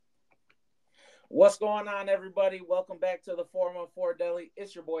What's going on, everybody? Welcome back to the 414 Deli.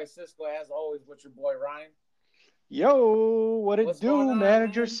 It's your boy Cisco, as always, with your boy Ryan. Yo, what it What's going do, on,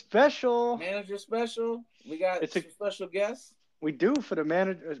 manager man? special? Manager special. We got It's a some special guests. we do for the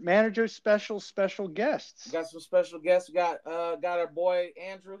manager special guests. Got some special guests. We got our boy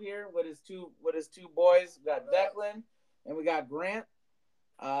Andrew here with his two boys. We got Declan and we got Grant.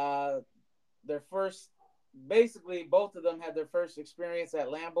 Their first, basically, both of them had their first experience at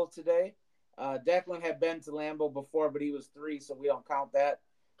Lambeau today. Declan had been to Lambeau before, but he was 3, so we don't count that.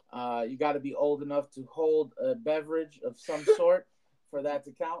 You got to be old enough to hold a beverage of some sort for that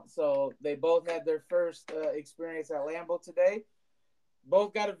to count. So they both had their first experience at Lambeau today.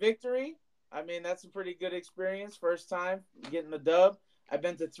 Both got a victory. I mean, that's a pretty good experience. First time getting the dub. I've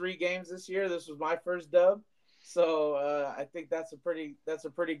been to 3 games this year. This was my first dub. So I think that's a pretty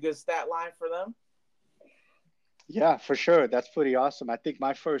good stat line for them. Yeah, for sure. That's pretty awesome. I think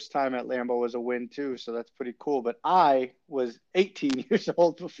my first time at Lambeau was a win too, so that's pretty cool. But I was 18 years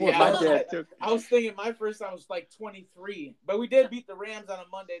old before my dad took. I was thinking my first time was like 23, but we did beat the Rams on a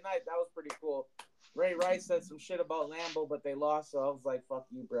Monday night. That was pretty cool. Ray Rice said some shit about Lambeau, but they lost, so I was like, "Fuck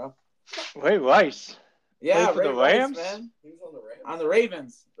you, bro." Wait, Rice Yeah, played for Ray the Rice, Rams? man. He was on the Rams. On the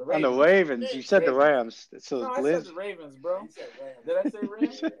Ravens. The On the Ravens. Ravens. You said the Rams. So No, I said the Ravens, bro. He said Rams. Did I say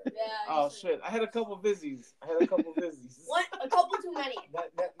Rams? Yeah. Oh shit! I had a couple vizzies. What? A couple too many. Not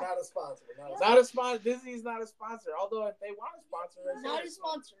a sponsor. Not a sponsor. Disney's not a sponsor. Although if they want a sponsor, Not a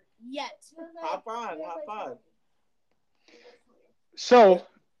sponsor yet. Hop on. So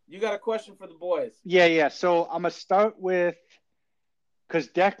You got a question for the boys? yeah. So I'm gonna start with because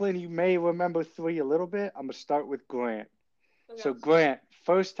Declan, you may remember 3 a little bit. I'm gonna start with Grant. Okay. So Grant,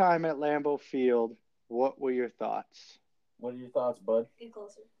 first time at Lambeau Field. What were your thoughts? What are your thoughts, bud? Get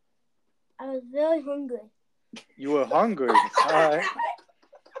closer. I was really hungry. You were hungry. All right.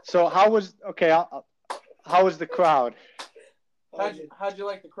 So how was how was the crowd? How'd you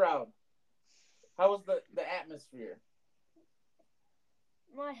like the crowd? How was the atmosphere?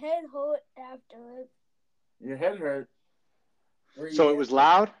 My head hurt after it. Your head hurt. So it was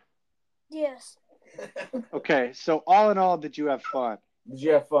loud? Yes. Okay. So all in all, did you have fun? Did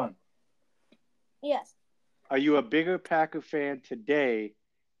you have fun? Yes. Are you a bigger Packer fan today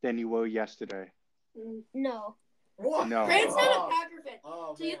than you were yesterday? No. What? No. Grant's not a Packer fan.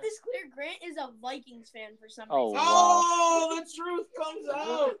 Oh, To get this clear, Grant is a Vikings fan for some Oh, reason. wow. Oh, the truth comes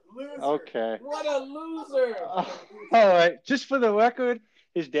out. Loser. Okay. What a loser. All right. Just for the record,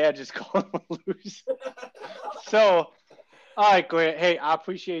 his dad just called him a loser. So, all right, Grant. Hey, I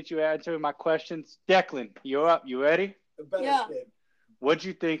appreciate you answering my questions. Declan, you're up. You ready? The better Yeah. kid. What'd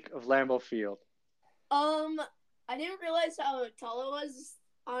you think of Lambeau Field? I didn't realize how tall it was,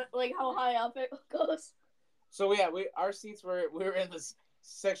 like how high up it goes. So yeah, our seats we were in this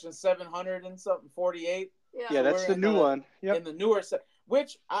section 700 and something 48. Yeah, that's we're the in new the- one. Yep. In the newer set,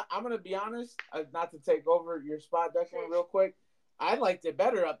 which I'm gonna be honest, not to take over your spot, Declan, real quick. I liked it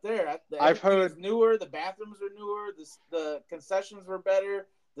better up there. I've heard- it's newer. The bathrooms were newer. The concessions were better.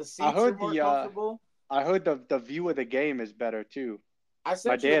 The seats heard were more the, comfortable. I heard the view of the game is better too. I My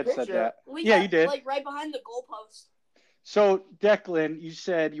sent you a dad said picture. that. We Yeah, got, you did. Like right behind the goalpost. So, Declan, you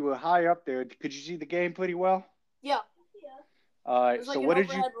said you were high up there. Could you see the game pretty well? Yeah. All It right. was So, like what an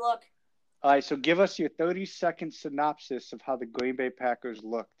did you? overhead look. All right. So, give us your 30-second synopsis of how the Green Bay Packers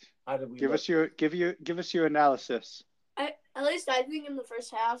looked. How did we Give look? us your analysis. At least I think in the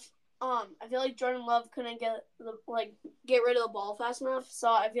first half, I feel like Jordan Love couldn't get rid of the ball fast enough. So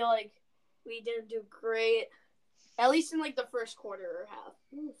I feel like we didn't do great. At least in like the first quarter or half.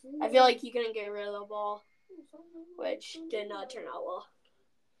 I feel like he couldn't get rid of the ball, which did not turn out well.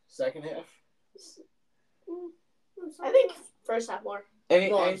 Second half. I think first half more.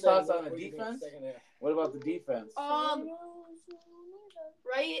 Any I'm thoughts saying, on the what do you think defense? second half? What about the defense?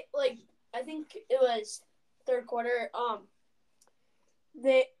 Right? Like I think it was third quarter.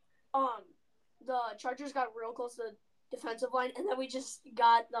 The Chargers got real close to the defensive line, and then we just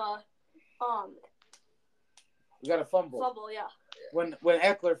got the We got a fumble. yeah. When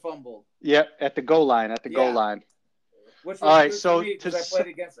Eckler fumbled. Yep, at the goal line. At the goal Yeah. line. Which was All right, good so for me because to I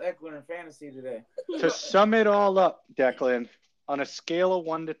played against Eckler in fantasy today. To sum it all up, Declan, on a scale of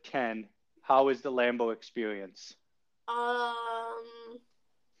 1 to 10, how is the Lambeau experience?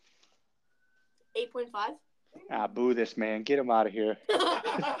 8.5. Ah, boo this man. Get him out of here.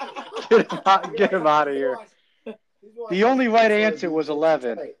 Get him out of here. The only right answer was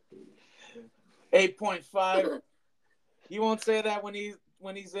 11. 8.5. He won't say that when he's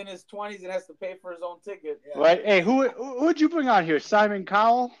in his 20s and has to pay for his own ticket. Yeah. Right? Hey, who'd you bring on here? Simon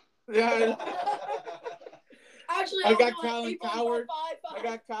Cowell? Yeah. Actually, I I'll got do it. Colin 8.55. Coward. I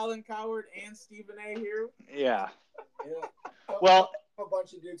got Colin Coward and Stephen A. here. Yeah. Yeah. Well, A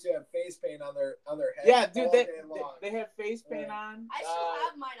bunch of dudes who have face paint on their head. Yeah, dude, all day long. they had face paint on. I still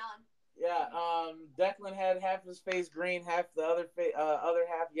have mine on. Yeah, Declan had half his face green, half the other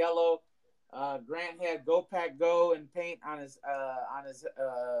half yellow. Grant had Go Pack Go and paint on his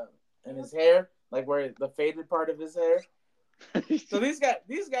in his hair, like where the faded part of his hair. So these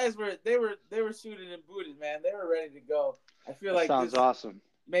guys were suited and booted, man. They were ready to go. I feel like sounds awesome.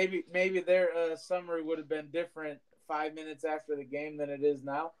 Maybe their summary would have been different 5 minutes after the game than it is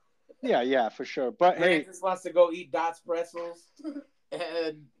now. Yeah, for sure. But Grant just wants to go eat Dots pretzels,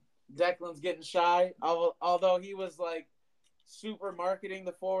 and Declan's getting shy. Although he was like super marketing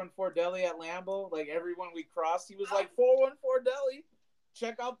the 414 deli at Lambeau, like everyone we crossed, he was like 414 deli.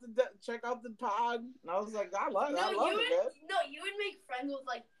 Check out the pod, and I was like, I love it, man. No, you would make friends with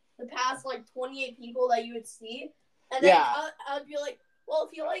like the past like 28 people that you would see, and then I'd be like, well,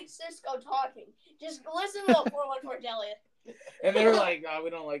 if you like Cisco talking, just listen to the 414 deli. And they were like, "No, we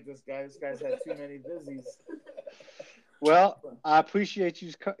don't like this guy. This guy's had too many busies." Well, I appreciate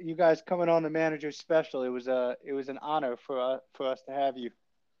you guys coming on the manager special. It was an honor for us to have you.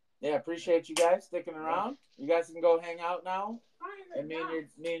 Yeah, appreciate you guys sticking around. You guys can go hang out now, and me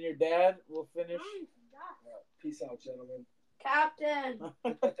and your dad will finish. Yeah, peace out, gentlemen. Captain.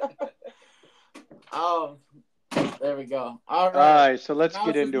 Oh, there we go. All right. All right, so let's now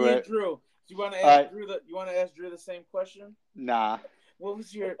get into it. Drew, do you want to ask Drew the same question? Nah. What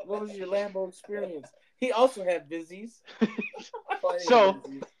was your Lambeau experience? He also had busies. So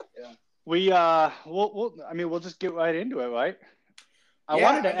we'll just get right into it, right? I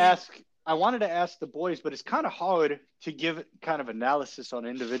wanted to ask the boys, but it's kind of hard to give kind of analysis on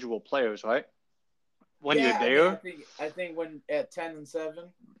individual players, right? When you're there. I think when at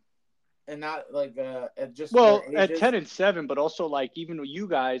 10-7, and not like at just at 10-7, but also like even with you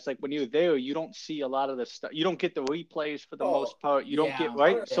guys, like when you're there, you don't see a lot of the stuff. You don't get the replays for the most part. You don't get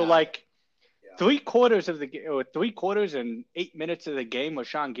right. Yeah. So like 3 quarters of the game, or 3 quarters and 8 minutes of the game, where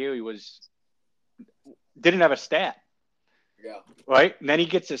Sean Gary didn't have a stat. Yeah. Right, and then he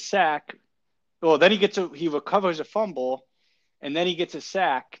gets a sack. Well, then he recovers a fumble, and then he gets a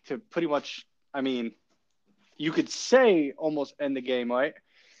sack to pretty much. I mean, you could say almost end the game, right?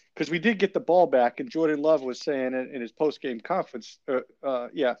 Because we did get the ball back, and Jordan Love was saying in his post-game conference,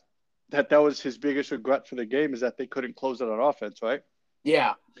 that was his biggest regret for the game, is that they couldn't close it on offense, right?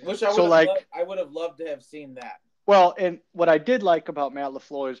 Yeah, which I would have loved to have seen that. Well, and what I did like about Matt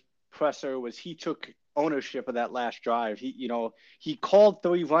LaFleur's presser was he took ownership of that last drive. He called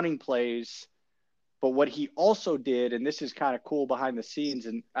 3 running plays, but what he also did, and this is kind of cool behind the scenes,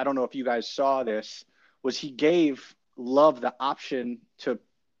 and I don't know if you guys saw this, was he gave Love the option to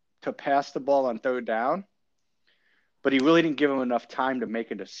pass the ball on 3rd down, but he really didn't give him enough time to make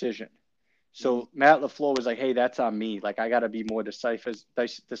a decision. So Matt LaFleur was like, hey, that's on me. Like, I got to be more decisive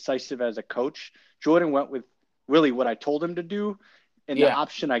as a coach. Jordan went with really what I told him to do, and the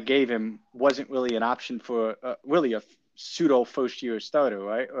option I gave him wasn't really an option for really a pseudo first-year starter,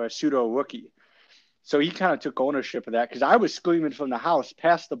 right, or a pseudo rookie. So he kind of took ownership of that, because I was screaming from the house,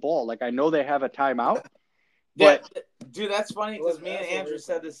 pass the ball. Like, I know they have a timeout. But dude, that's funny, because me and Andrew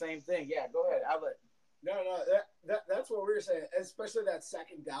said the same thing. Yeah, go ahead. No, that's what we were saying, especially that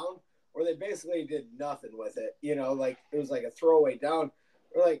 2nd down where they basically did nothing with it. Like it was like a throwaway down.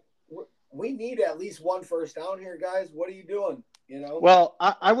 We're like, we need at least 1 first down here, guys. What are you doing? Well,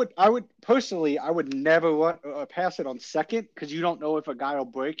 I would personally, I would never pass it on 2nd, because you don't know if a guy will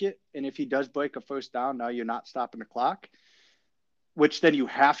break it, and if he does break a first down, now you're not stopping the clock. Which then you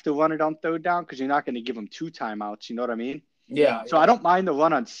have to run it on 3rd down, because you're not going to give them 2 timeouts. You know what I mean? Yeah. So I don't mind the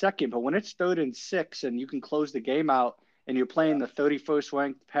run on 2nd, but when it's 3rd and 6 and you can close the game out, and you're playing the 31st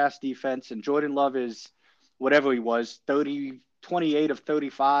ranked pass defense, and Jordan Love is whatever he was, 28 of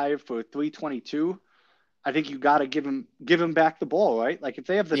 35 for 322. I think you got to give him back the ball, right? Like if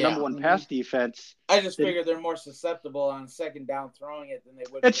they have the number 1 pass defense, I just figured they're more susceptible on 2nd down throwing it than they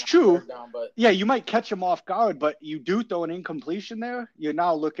would. It's true. 3rd down, but you might catch them off guard, but you do throw an incompletion there. You're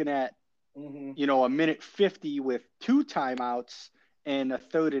now looking at, a minute 50 with 2 timeouts and a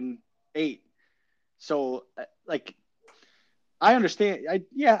 3rd and 8. So like, I understand.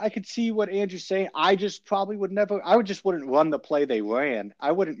 I could see what Andrew's saying. I just probably would never. I wouldn't run the play they ran.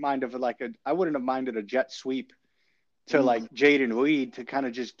 I wouldn't have minded a jet sweep to like Jaden Reed to kind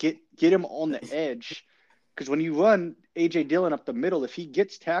of just get him on the edge, because when you run AJ Dillon up the middle, if he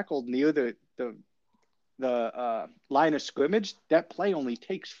gets tackled near the line of scrimmage, that play only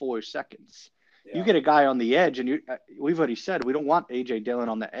takes 4 seconds. Yeah. You get a guy on the edge, and we've already said we don't want AJ Dillon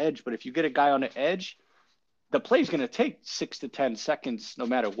on the edge, but if you get a guy on the edge, the play's going to take 6 to 10 seconds no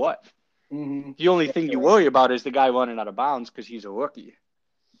matter what. Mm-hmm. The only thing you worry about is the guy running out of bounds because he's a rookie.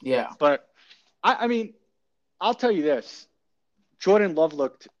 Yeah. But, I mean, I'll tell you this. Jordan Love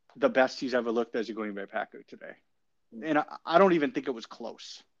looked the best he's ever looked as a Green Bay Packer today. And I don't even think it was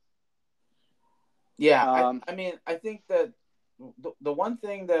close. Yeah, I mean, I think that the one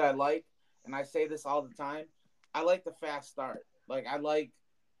thing that I like, and I say this all the time, I like the fast start. Like, I like,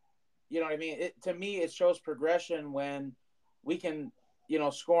 you know what I mean? To me, it shows progression when we can,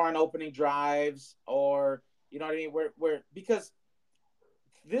 score on opening drives or, you know what I mean? Because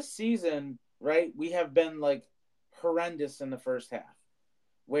this season, right, we have been, like, horrendous in the first half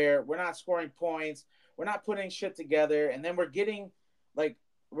where we're not scoring points, we're not putting shit together, and then we're getting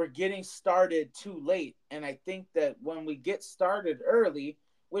started too late. And I think that when we get started early,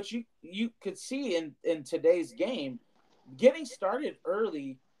 which you could see in today's game, getting started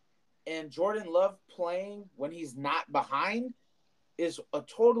early and Jordan Love playing when he's not behind is a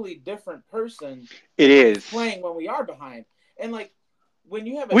totally different person. It is playing when we are behind. And like when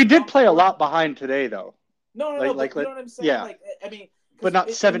you have we did play a lot behind today though. No, but you know what I'm saying? Yeah. Like, I mean, but not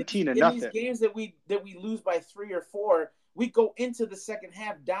 17 in nothing. These games that we lose by 3 or 4, we go into the second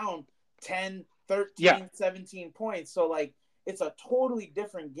half down 10, 13, 17 points. So, like, it's a totally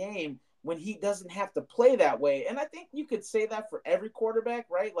different game when he doesn't have to play that way. And I think you could say that for every quarterback,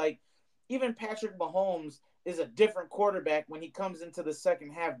 right? Like, even Patrick Mahomes is a different quarterback when he comes into the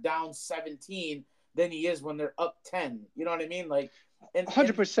second half down 17 than he is when they're up 10. You know what I mean? Like,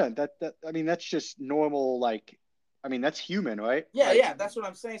 100%. That I mean, that's just normal. Like, I mean, that's human, right? Yeah, that's what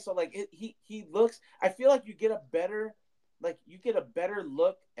I'm saying. So like, he looks. I feel like you get a better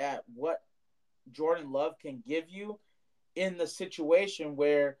look at what Jordan Love can give you in the situation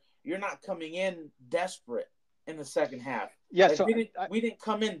where you're not coming in desperate in the second half. Yeah, like so we didn't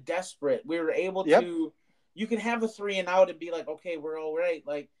come in desperate. We were able to. You can have a 3 and out and be like, okay, we're all right.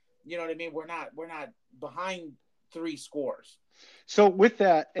 Like, you know what I mean? We're not behind 3 scores. So with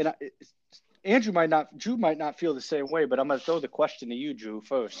that, and Drew might not feel the same way, but I'm going to throw the question to you, Drew,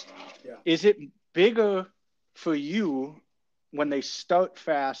 first. Yeah. Is it bigger for you when they start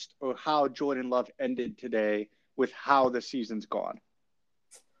fast or how Jordan Love ended today with how the season's gone?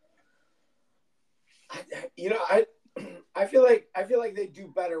 I feel like they do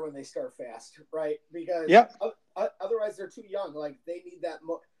better when they start fast, right? Because otherwise they're too young. Like they need that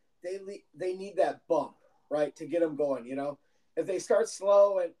they need that bump, right, to get them going. If they start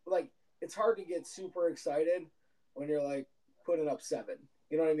slow and like it's hard to get super excited when you're like putting up 7.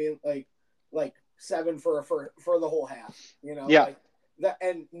 You know what I mean? Like 7 for the whole half. Like that,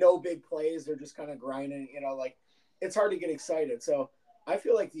 and no big plays. They're just kind of grinding. Like it's hard to get excited. So I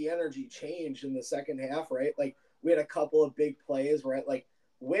feel like the energy changed in the second half, right? Like we had a couple of big plays, right? Like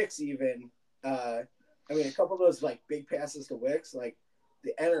Wicks even. A couple of those like big passes to Wicks, like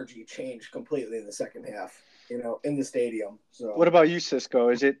the energy changed completely in the second half. In the stadium. So what about you, Cisco?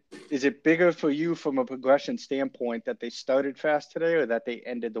 Is it bigger for you from a progression standpoint that they started fast today or that they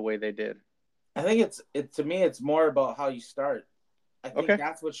ended the way they did? I think to me, it's more about how you start. I think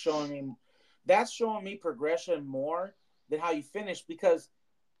that's what's showing me. That's showing me progression more than how you finish because,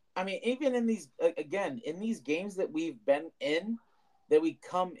 I mean, even in these games that we've been in, that we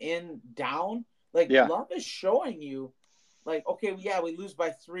come in down, like Love is showing you, like, okay, we lose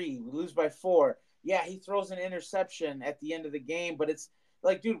by 3, we lose by 4. Yeah, he throws an interception at the end of the game, but it's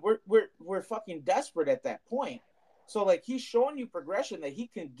like, dude, we're fucking desperate at that point. So like he's showing you progression that he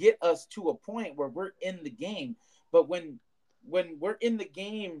can get us to a point where we're in the game. But when we're in the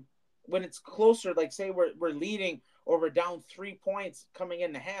game, when it's closer, like say we're leading or we're down 3 points coming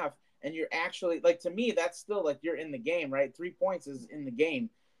in the half, and you're actually like, to me, that's still like you're in the game, right? 3 points is in the game.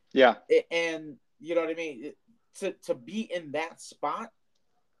 Yeah. And you know what I mean? To be in that spot,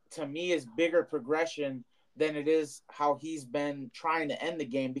 to me, is bigger progression than it is how he's been trying to end the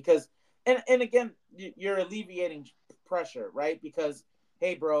game. Because, and again, you're alleviating pressure, right? Because,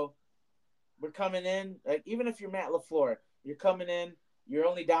 hey, bro, we're coming in. Like, even if you're Matt LaFleur, you're coming in, you're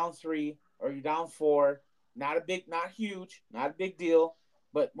only down 3 or you're down 4. Not huge, not a big deal.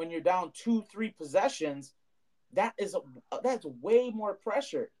 But when you're down 2-3 possessions, that's way more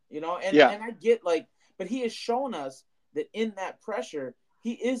pressure, And I get like, but he has shown us that in that pressure,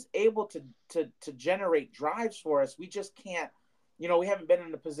 he is able to generate drives for us. We just can't, we haven't been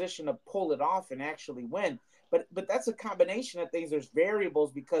in a position to pull it off and actually win. But that's a combination of things. There's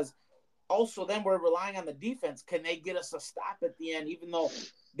variables because also then we're relying on the defense. Can they get us a stop at the end? Even though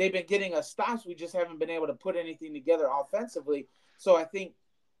they've been getting us stops, we just haven't been able to put anything together offensively. So I think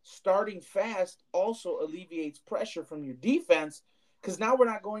starting fast also alleviates pressure from your defense because now we're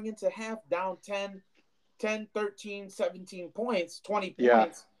not going into half down 10, 10, 13, 17 points, 20 Yeah.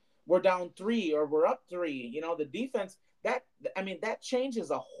 points, we're down 3 or we're up 3. The defense, that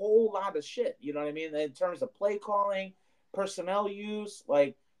changes a whole lot of shit. You know what I mean? In terms of play calling, personnel use,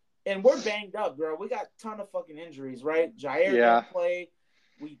 and we're banged up, girl. We got a ton of fucking injuries, right? Jair didn't play.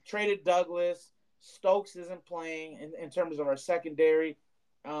 We traded Douglas. Stokes isn't playing in terms of our secondary.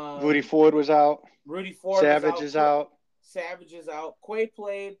 Rudy Ford was out. Savage is out. Savage is out. Quay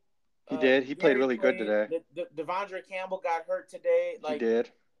played. He did. He played really good today. Devondre Campbell got hurt today. He did.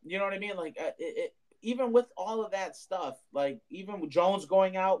 You know what I mean? Even with all of that stuff, even with Jones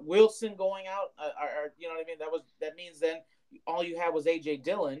going out, Wilson going out, you know what I mean? That means then all you had was AJ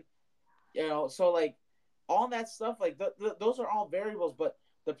Dillon. So all that stuff, those are all variables, but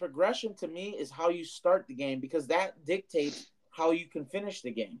the progression to me is how you start the game, because that dictates how you can finish the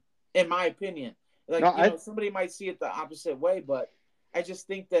game, in my opinion. Somebody might see it the opposite way, but I just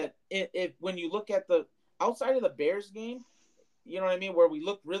think that if when you look at the outside of the Bears game, you know what I mean, where we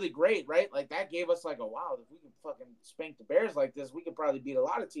looked really great, right? That gave us wow, if we can fucking spank the Bears like this, we could probably beat a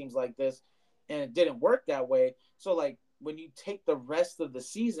lot of teams like this, and it didn't work that way. So when you take the rest of the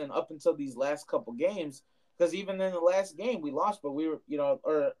season up until these last couple games, because even in the last game we lost, but we were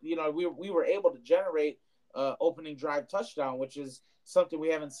we were able to generate opening drive touchdown, which is something we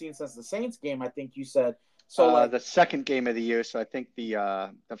haven't seen since the Saints game, I think you said. So the second game of the year, so I think the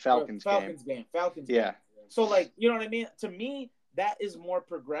Falcons game. Falcons yeah. game. So you know what I mean? To me, that is more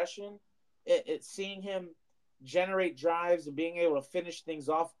progression. It's seeing him generate drives and being able to finish things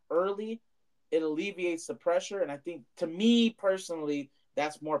off early. It alleviates the pressure, and I think, to me personally,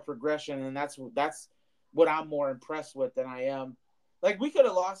 that's more progression, and that's what I'm more impressed with than I am. We could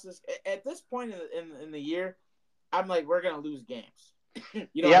have lost this at this point in the year. I'm we're gonna lose games.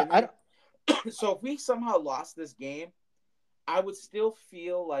 You know what I mean? So if we somehow lost this game, I would still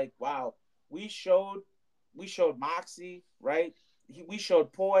feel wow, we showed moxie, right? We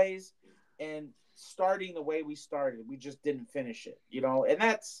showed poise, and starting the way we started, we just didn't finish it, and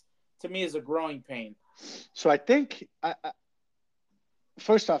that's, to me, is a growing pain. So I think,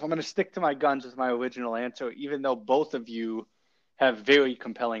 first off, I'm going to stick to my guns with my original answer, even though both of you have very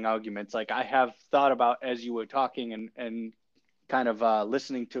compelling arguments. I have thought about, as you were talking and kind of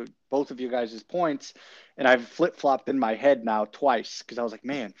listening to both of you guys' points, and I've flip-flopped in my head now twice, because I was like,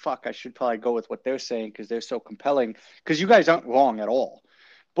 man, fuck, I should probably go with what they're saying, because they're so compelling, because you guys aren't wrong at all.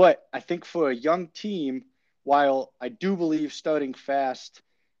 But I think for a young team, while I do believe starting fast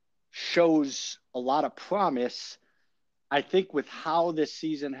shows a lot of promise, I think with how this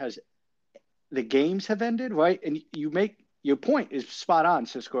season the games have ended, right? And your point is spot on,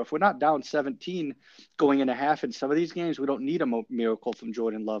 Cisco. If we're not down 17 going into half in some of these games, we don't need a miracle from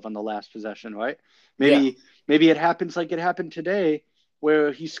Jordan Love on the last possession, right? Maybe it happens like it happened today,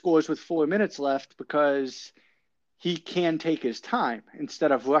 where he scores with 4 minutes left because he can take his time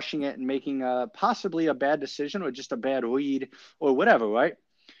instead of rushing it and making possibly a bad decision or just a bad read or whatever, right?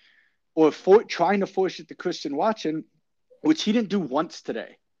 Or trying to force it to Christian Watson, which he didn't do once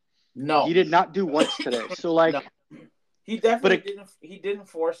today. No. He did not do once today. So, no. He definitely didn't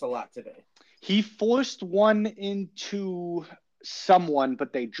force a lot today. He forced one into someone,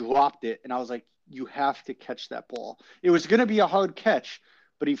 but they dropped it. And I was like, you have to catch that ball. It was going to be a hard catch,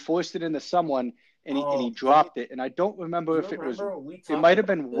 but he forced it into someone, and he dropped it. And I don't remember if it might have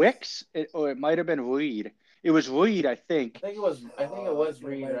been Wicks or it might have been Reed. It was Reed, I think. I think it was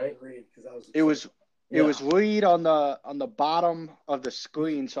Reed, right? It was Reed on the bottom of the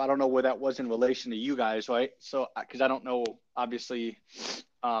screen, so I don't know where that was in relation to you guys, right? So because I don't know, obviously,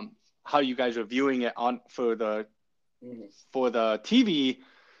 how you guys are viewing it for the TV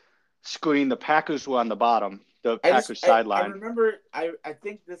screen. The Packers were on the bottom, the Packers sideline. I remember. I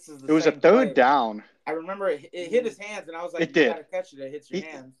think this is the. It was a third down. I remember it hit his hands, and I was like, it did. You gotta catch it. It hits your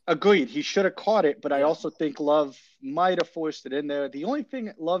hands. Agreed. He should have caught it, but I also think Love might have forced it in there. The only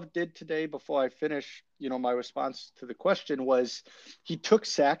thing Love did today, before I finish, my response to the question, was he took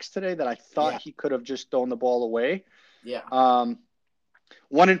sacks today that I thought he could have just thrown the ball away. Yeah.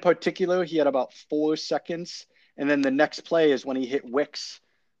 One in particular, he had about 4 seconds, and then the next play is when he hit Wicks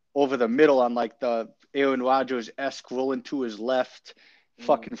over the middle on the Aaron Rodgers-esque rolling to his left,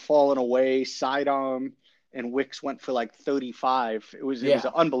 fucking falling away, sidearm, and Wicks went for 35. It was an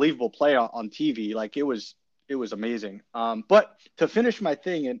unbelievable play on TV. It was amazing. But to finish my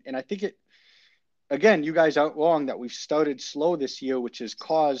thing, and I think again, you guys aren't wrong that we've started slow this year, which has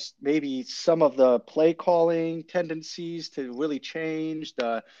caused maybe some of the play calling tendencies to really change,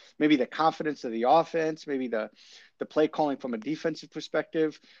 maybe the confidence of the offense, maybe the play calling from a defensive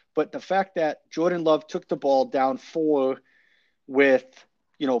perspective. But the fact that Jordan Love took the ball down 4 with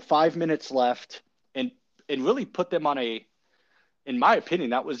 5 minutes left and and really put them on in my opinion,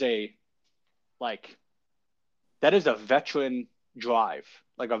 that is a veteran drive,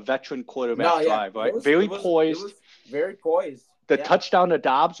 like a veteran quarterback drive, right? Very poised. It was very poised. The touchdown to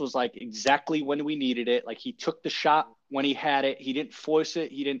Dobbs was like exactly when we needed it. Like he took the shot when he had it. He didn't force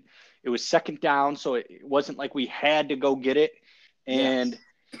it. It was second down, so it wasn't like we had to go get it. And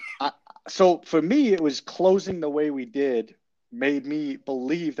so for me, it was closing the way we did made me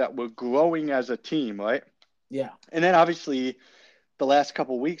believe that we're growing as a team, right? Yeah. And then obviously the last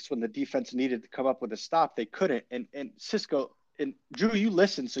couple of weeks when the defense needed to come up with a stop, they couldn't. And Cisco and Drew, you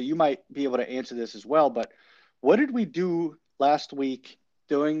listen, so you might be able to answer this as well. But what did we do last week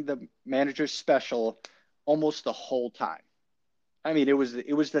during the manager's special almost the whole time? I mean, it was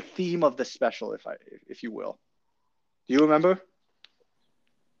the theme of the special, if you will. Do you remember?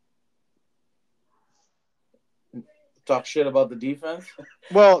 Talk shit about the defense?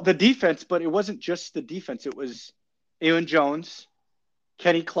 Well, the defense, but it wasn't just the defense. It was Aaron Jones,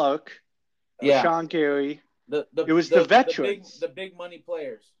 Kenny Clark, Sean Gary. It was the veterans. The big money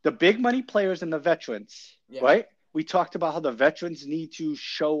players. The big money players and the veterans, right? We talked about how the veterans need to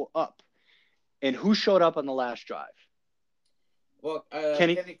show up. And who showed up on the last drive? Well,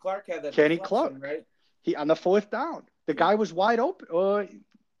 Kenny Clark had that. Kenny Clark, right? He on the fourth down. The guy was wide open, or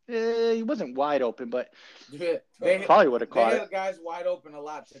he wasn't wide open, but they probably would have caught it. They had guys wide open a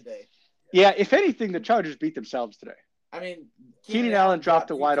lot today. Yeah, if anything, the Chargers beat themselves today. I mean, Keenan Allen dropped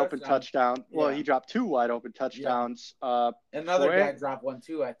a wide open touchdown. Well, he dropped 2 wide open touchdowns. Another guy dropped one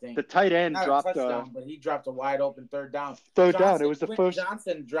too, I think. The tight end dropped a touchdown, but he dropped a wide open third down. It was the Quentin first.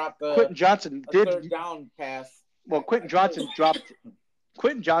 Johnson dropped a Quentin Johnson did third down pass. Well, Quentin Johnson dropped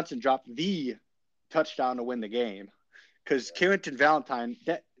the touchdown to win the game because Carrington Valentine.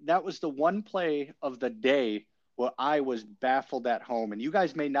 That was the one play of the day where I was baffled at home, and you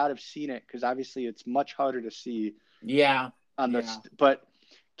guys may not have seen it because obviously it's much harder to see. Yeah. But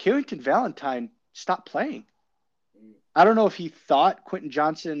Carrington Valentine stopped playing. I don't know if he thought Quentin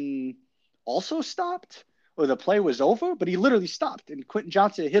Johnson also stopped or the play was over, but he literally stopped, and Quentin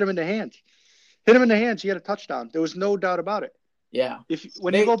Johnson hit him in the hands. He had a touchdown. There was no doubt about it. Yeah.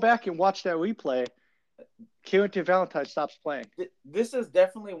 When you go back and watch that replay, Carrington Valentine stops playing. This is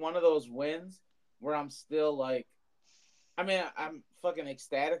definitely one of those wins where I'm still like, I mean, I'm fucking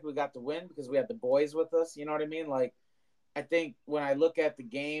ecstatic we got the win because we had the boys with us. You know what I mean? Like, I think when I look at the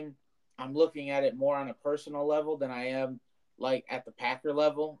game, I'm looking at it more on a personal level than I am like at the Packer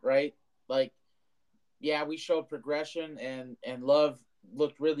level, right? Like, yeah, we showed progression and Love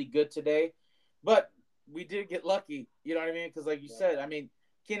looked really good today, but we did get lucky. You know what I mean? Because like you said, I mean,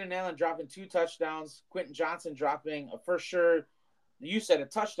 Keenan Allen dropping 2 touchdowns, Quentin Johnson dropping a for sure. You said a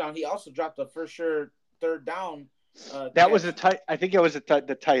touchdown. He also dropped a for sure third down. That was I think it was the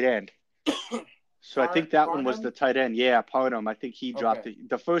tight end. So I think that one was the tight end. Yeah, Parham. I think he dropped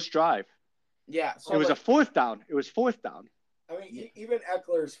the first drive. Yeah. So it was a fourth down. I mean, even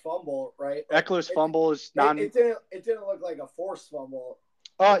Eckler's fumble, right? Eckler's fumble is non. It didn't look like a forced fumble.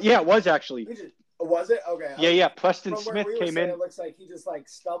 Yeah, it was actually. Was it? Okay. Yeah. Preston Smith came in. It looks like he just like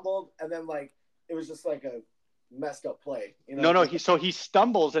stumbled, and then like it was just like a messed up play. You know? No. He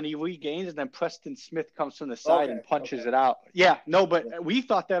stumbles and he regains, and then Preston Smith comes from the side and punches it out. Yeah, no, but we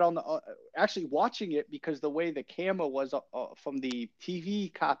thought that on the actually watching it because the way the camera was from the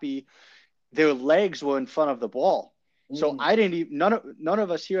TV copy, their legs were in front of the ball. So I didn't even none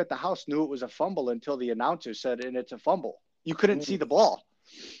of us here at the house knew it was a fumble until the announcer said, and it's a fumble. You couldn't see the ball.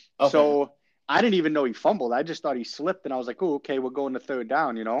 Okay. So I didn't even know he fumbled. I just thought he slipped, and I was like, "Oh, okay, we're going to third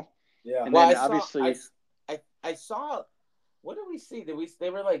down," you know. Yeah. And then obviously, I saw. What did we see? They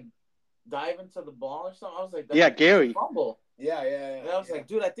were like diving to the ball or something? I was like, Gary. A fumble. Yeah. And I was like,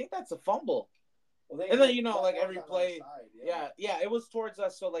 dude, I think that's a fumble. Well, and then like every play, it was towards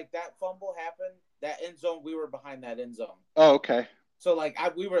us. So like that fumble happened, that end zone, we were behind that end zone. Oh, okay. So like I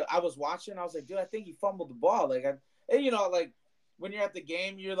was watching. I was like, dude, I think he fumbled the ball. Like, and you know, like when you're at the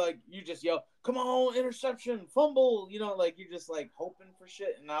game, you're like, you just yell, "Come on, interception, fumble!" You know, like you're just like hoping for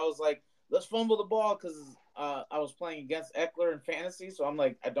shit. And I was like, let's fumble the ball because I was playing against Eckler in fantasy, so I'm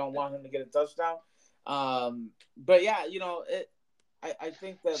like, I don't want him to get a touchdown. But yeah, you know, I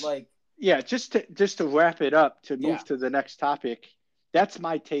think that like. Yeah, just to wrap it up, to move to the next topic, that's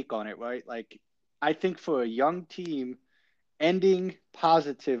my take on it, right? Like, I think for a young team, ending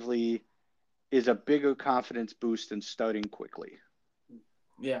positively is a bigger confidence boost than starting quickly.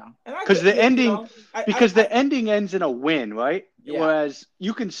 Yeah, because the ending, the ending ends in a win, right? Yeah. Whereas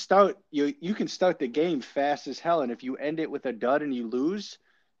you can start the game fast as hell, and if you end it with a dud and you lose,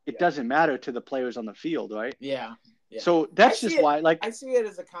 it doesn't matter to the players on the field, right? Yeah. Yeah. So that's just why, like, I see it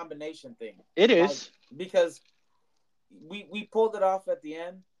as a combination thing. it is because we pulled it off at the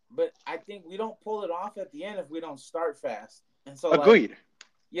end, but I think we don't pull it off at the end if we don't start fast. And so, agreed.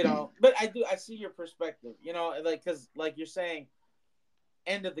 But I see your perspective, because like you're saying,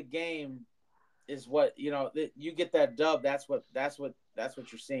 end of the game is what, you get that dub. That's what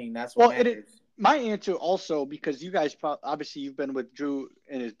you're seeing. That's what matters. My answer also, because you guys obviously you've been with Drew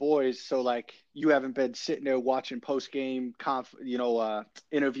and his boys, so like you haven't been sitting there watching post game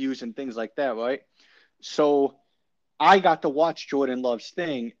interviews and things like that, right? So I got to watch Jordan Love's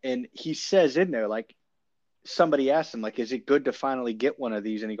thing, and he says in there, like, somebody asked him, like, is it good to finally get one of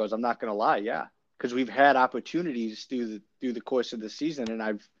these? And he goes, I'm not gonna lie, yeah, because we've had opportunities through the course of the season,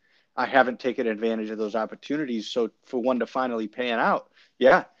 and I haven't taken advantage of those opportunities. So for one to finally pan out,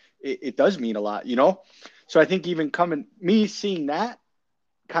 yeah, it does mean a lot, So I think even seeing that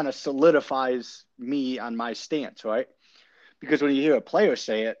kind of solidifies me on my stance, right? Because when you hear a player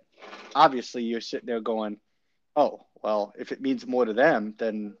say it, obviously you're sitting there going, oh, well, if it means more to them,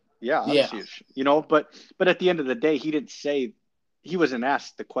 then yeah, obviously, but at the end of the day, he wasn't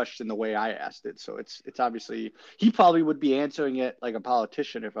asked the question the way I asked it. So it's obviously, he probably would be answering it like a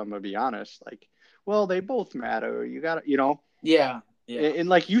politician, if I'm going to be honest, like, well, they both matter. You got to, Yeah. Yeah. And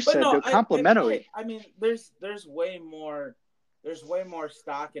like you said, they're complementary. I mean, there's way more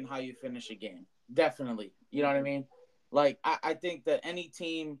stock in how you finish a game. Definitely. You know what I mean? Like, I think that any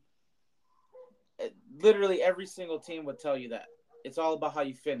team, literally every single team would tell you that. It's all about how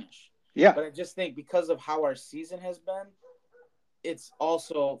you finish. Yeah. But I just think because of how our season has been, it's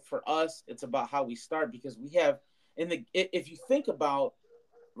also, for us, it's about how we start, because we have, if you think about,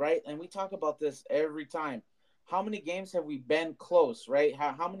 right, and we talk about this every time, how many games have we been close, right?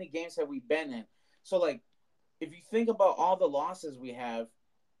 How many games have we been in? So, like, if you think about all the losses we have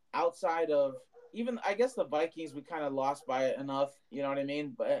outside of, even, I guess, the Vikings, we kind of lost by it enough, you know what I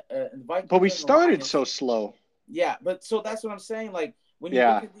mean? But the Vikings, but we started so slow. Yeah, but so that's what I'm saying. Like, when you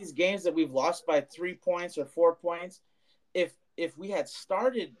look at these games that we've lost by 3 points or 4 points, if we had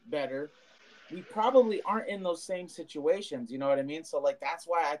started better, we probably aren't in those same situations. You know what I mean? So, like, that's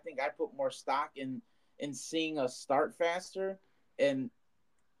why I think I put more stock in seeing us start faster and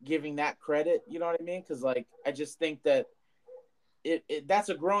giving that credit. You know what I mean? Because, like, I just think that that's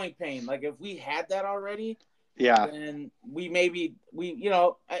a growing pain. Like, if we had that already, then we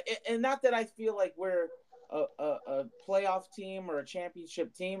and not that I feel like we're a playoff team or a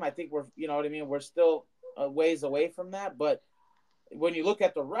championship team. I think we're, you know what I mean, we're still a ways away from that. But when you look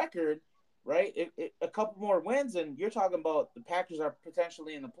at the record, right, a couple more wins, and you're talking about the Packers are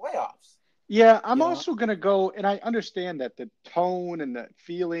potentially in the playoffs. Yeah, I'm also going to go, and I understand that the tone and the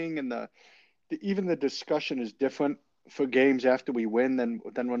feeling and even the discussion is different for games after we win than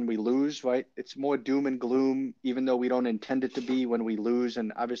when we lose, right? It's more doom and gloom, even though we don't intend it to be when we lose,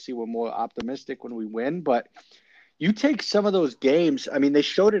 and obviously we're more optimistic when we win. But you take some of those games. I mean, they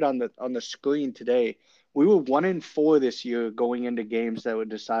showed it on the screen today. We were 1-4 this year going into games that were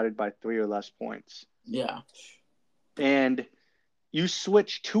decided by 3 or less points. Yeah, and you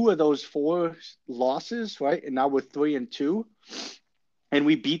switch 2 of those 4 losses, right? And now we're 3-2, and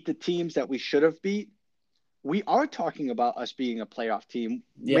we beat the teams that we should have beat. We are talking about us being a playoff team.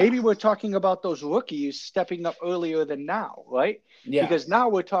 Yeah. Maybe we're talking about those rookies stepping up earlier than now, right? Yeah. Because now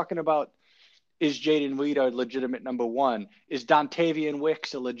we're talking about, is Jaden Reed a legitimate number 1? Is Dontavian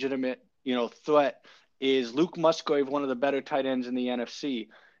Wicks a legitimate, threat? Is Luke Musgrave one of the better tight ends in the NFC?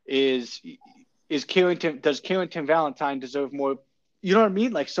 Does Carrington Valentine deserve more? You know what I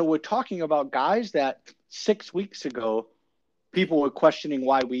mean? Like, so we're talking about guys that 6 weeks ago, people were questioning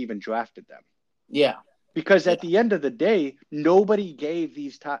why we even drafted them. Yeah. Because at the end of the day, nobody gave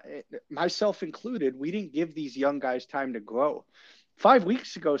these myself included, we didn't give these young guys time to grow. 5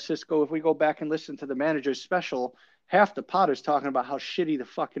 weeks ago, Cisco, if we go back and listen to the manager's special, half the pot is talking about how shitty the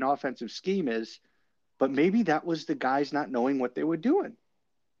fucking offensive scheme is. But maybe that was the guys not knowing what they were doing.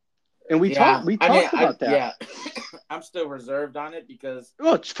 And we talked about that. Yeah. I'm still reserved on it because...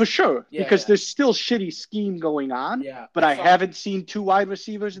 Well, it's for sure. Because there's still shitty scheme going on. Yeah. But I haven't seen 2 wide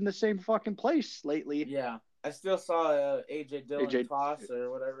receivers in the same fucking place lately. Yeah. I still saw A.J. Dillon toss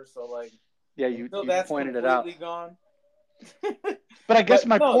or whatever. So, like... Yeah, you that's pointed it out. Gone. But I guess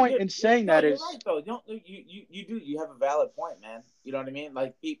my point in saying that is... You're right, though. You have a valid point, man. You know what I mean?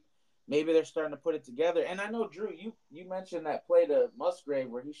 Like, maybe they're starting to put it together. And I know, Drew, you mentioned that play to Musgrave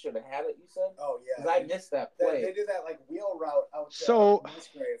where he should have had it, you said? Oh, yeah. Because I missed that play. They did that, like, wheel route out to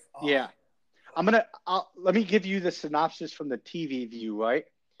Musgrave. Oh. Yeah. Let me give you the synopsis from the TV view, right?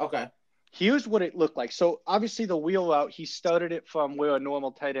 Okay. Here's what it looked like. So, obviously, the wheel route, he started it from where a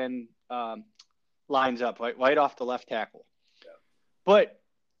normal tight end lines up, right off the left tackle. Yeah. But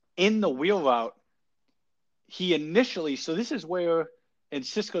in the wheel route, he initially, so this is where, and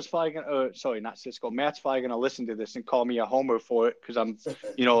Cisco's probably going to, not Cisco, Matt's probably going to listen to this and call me a homer for it because I'm,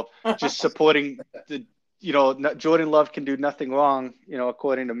 just supporting the, Jordan Love can do nothing wrong,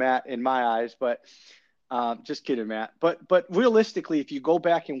 according to Matt in my eyes, but just kidding, Matt. But realistically, if you go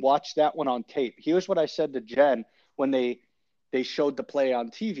back and watch that one on tape, here's what I said to Jen when they showed the play on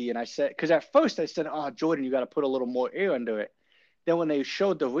TV. And I said, because at first I said, Jordan, you got to put a little more air under it. Then when they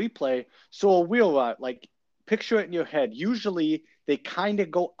showed the replay, so a wheel route, like picture it in your head. Usually they kind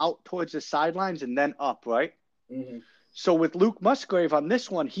of go out towards the sidelines and then up, right? Mm-hmm. So with Luke Musgrave on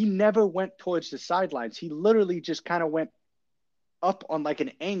this one, he never went towards the sidelines. He literally just kind of went up on like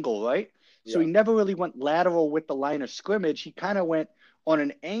an angle, right? Yeah. So he never really went lateral with the line of scrimmage. He kind of went on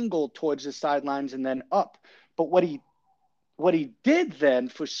an angle towards the sidelines and then up. But what he did then,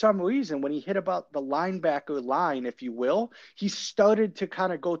 for some reason, when he hit about the linebacker line, if you will, he started to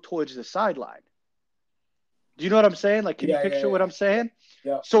kind of go towards the sideline. Do you know what I'm saying? Like, can you picture what I'm saying?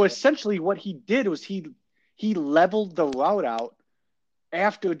 Yeah. So essentially what he did was he leveled the route out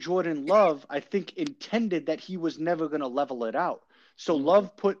after Jordan Love, I think, intended that he was never going to level it out. So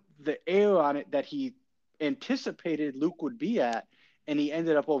Love put the air on it that he anticipated Luke would be at, and he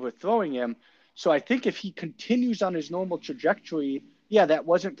ended up overthrowing him. So I think if he continues on his normal trajectory, that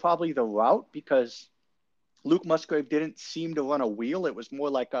wasn't probably the route because Luke Musgrave didn't seem to run a wheel. It was more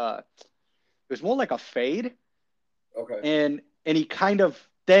like a fade. Okay. And he kind of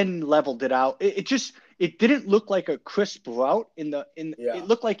then leveled it out. It didn't look like a crisp route it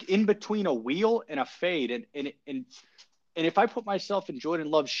looked like in between a wheel and a fade. And if I put myself in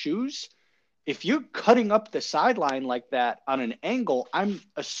Jordan Love's shoes, if you're cutting up the sideline like that on an angle, I'm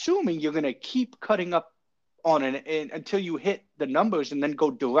assuming you're going to keep cutting up on until you hit the numbers and then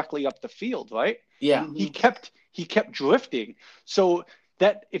go directly up the field, right? Yeah. He kept drifting. So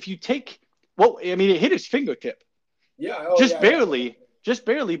that if you take, it hit his fingertip. Yeah. Just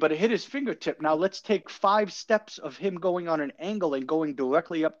barely, but it hit his fingertip. Now let's take 5 steps of him going on an angle and going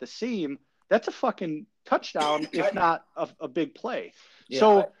directly up the seam. That's a fucking touchdown, if not a big play. Yeah.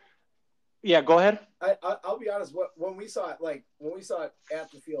 So, go ahead. I'll be honest. When we saw it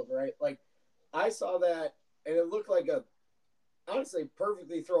at the field, right? Like, I saw that, and it looked like a, honestly,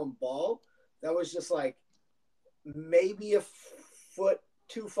 perfectly thrown ball that was just like maybe a foot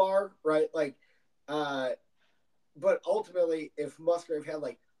too far, right? Like, but ultimately, if Musgrave had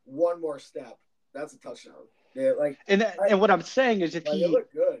like one more step, that's a touchdown. Yeah, like, and what I'm saying is, it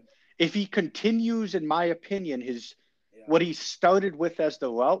looked good. If he continues, in my opinion, what he started with as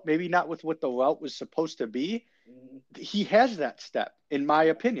the route, maybe not with what the route was supposed to be, he has that step, in my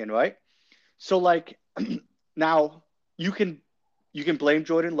opinion, right? So, like, now you can blame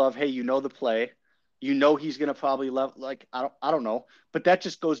Jordan Love. Hey, the play, he's gonna probably I don't know, but that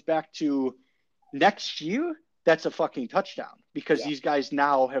just goes back to next year. That's a fucking touchdown because these guys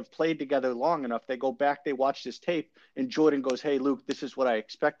now have played together long enough. They go back, they watch this tape, and Jordan goes, "Hey, Luke, this is what I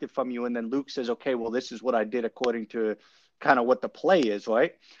expected from you." And then Luke says, "Okay, well, this is what I did according to kind of what the play is,"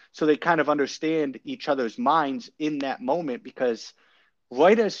 right? So they kind of understand each other's minds in that moment because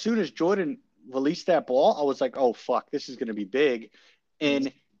right as soon as Jordan released that ball, I was like, "Oh, fuck, this is going to be big."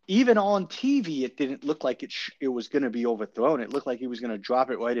 And even on TV, it didn't look like it was going to be overthrown. It looked like he was going to drop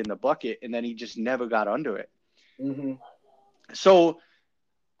it right in the bucket, and then he just never got under it. Mm-hmm. So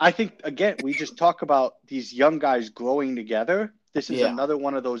I think, again, we just talk about these young guys growing together. This is another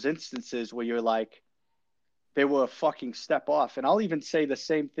one of those instances where you're like, they were a fucking step off. And I'll even say the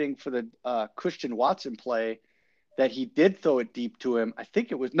same thing for the Christian Watson play that he did throw it deep to him. I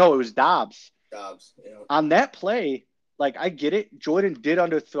think it was Dobbs. Dobbs, yeah. On that play, like, I get it. Jordan did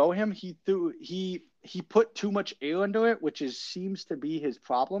underthrow him. He put too much air under it, which seems to be his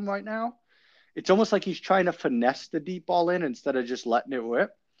problem right now. It's almost like he's trying to finesse the deep ball in instead of just letting it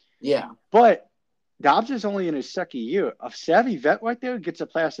rip. Yeah. But Dobbs is only in his second year. A savvy vet right there gets a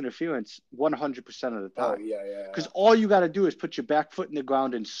pass interference 100% of the time. Oh, yeah. Because all you got to do is put your back foot in the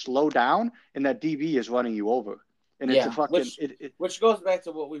ground and slow down, and that DB is running you over. And it's a fucking which goes back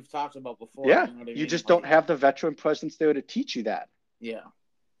to what we've talked about before. Yeah, you just don't have the veteran presence there to teach you that. Yeah.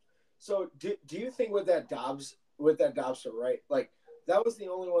 So do you think with that Dobbs, right? Like, that was the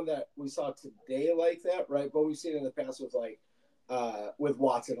only one that we saw today like that, right? But we've seen it in the past with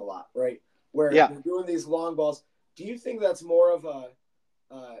Watson a lot, right? Where they're doing these long balls. Do you think that's more of a,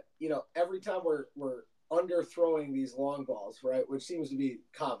 every time we're underthrowing these long balls, right? Which seems to be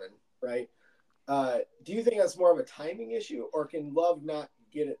common, right? Do you think that's more of a timing issue, or can Love not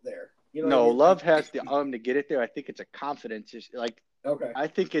get it there? No, Love has the arm to get it there. I think it's a confidence issue. Like, okay, I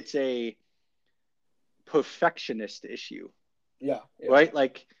think it's perfectionist issue. Yeah. Right?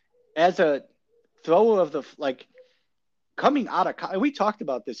 Like, as a thrower of the, like, coming out of, we talked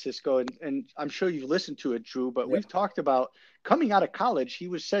about this, Cisco, and I'm sure you've listened to it, Drew, but we've talked about coming out of college, he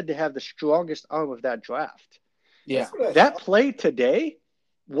was said to have the strongest arm of that draft. Yeah. That play today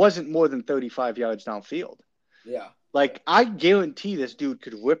wasn't more than 35 yards downfield. Yeah. Like, I guarantee this dude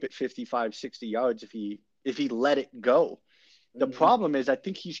could whip it 55, 60 yards if he let it go. The problem is, I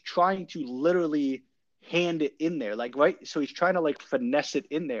think he's trying to literally hand it in there. Like, right? So he's trying to, like, finesse it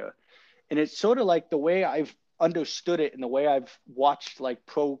in there. And it's sort of like the way I've understood it and the way I've watched, like,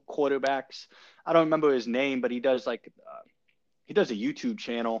 pro quarterbacks. I don't remember his name, but he does, like, he does a YouTube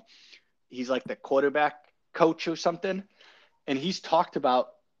channel. He's like the quarterback coach or something. And he's talked about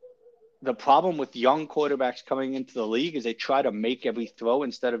the problem with young quarterbacks coming into the league is they try to make every throw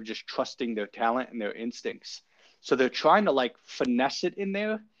instead of just trusting their talent and their instincts. So they're trying to, like, finesse it in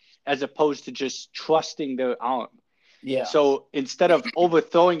there as opposed to just trusting their arm. Yeah. So instead of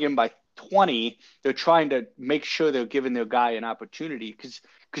overthrowing him by 20, they're trying to make sure they're giving their guy an opportunity.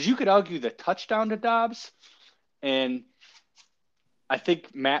 Because you could argue the touchdown to Dobbs, and I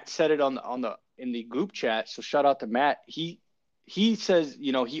think Matt said it in the group chat. So shout out to Matt. He says,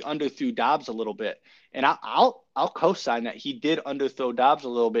 you know, he underthrew Dobbs a little bit, and I'll co-sign that. He did underthrow Dobbs a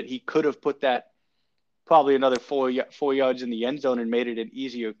little bit. He could have put that probably another 4 yards in the end zone and made it an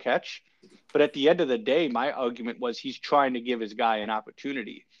easier catch. But at the end of the day, my argument was he's trying to give his guy an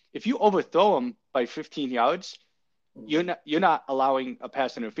opportunity. If you overthrow him by 15 yards, you're not allowing a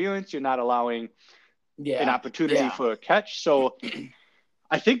pass interference. You're not allowing an opportunity for a catch. So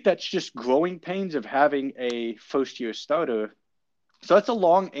I think that's just growing pains of having a first-year starter. So that's a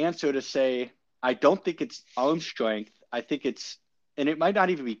long answer to say I don't think it's arm strength. I think it's, and it might not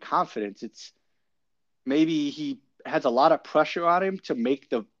even be confidence. It's maybe he has a lot of pressure on him to make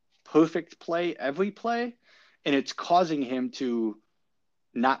the perfect play every play, and it's causing him to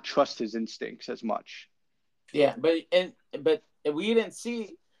not trust his instincts as much. Yeah, but we didn't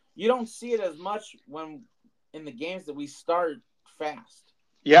see, you don't see it as much when in the games that we start fast.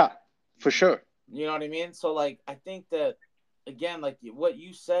 Yeah, for sure. You know what I mean? So, like, I think that, again, like what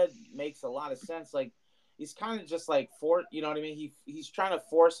you said makes a lot of sense. Like, he's kind of just like you know what I mean? He's trying to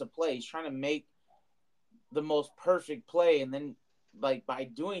force a play. He's trying to make the most perfect play, and then, like, by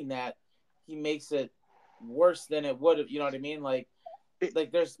doing that, he makes it worse than it would have. You know what I mean? Like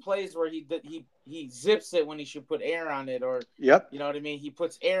there's plays where he zips it when he should put air on it, or you know what I mean? He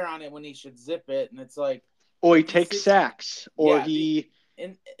puts air on it when he should zip it, and it's like, or he takes sacks, or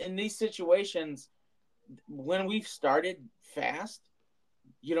in these situations when we've started fast,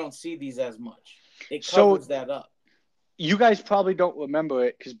 you don't see these as much. It covers that up. You guys probably don't remember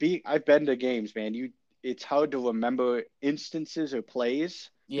it because I've been to games, man. It's hard to remember instances or plays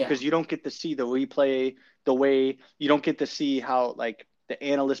because you don't get to see the replay the way you don't get to see how, like, the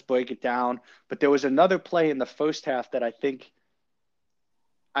analysts break it down. But there was another play in the first half that I think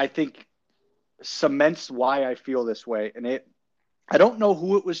cements why I feel this way. And I don't know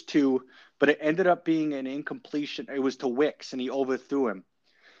who it was to, but it ended up being an incompletion. It was to Wicks, and he overthrew him.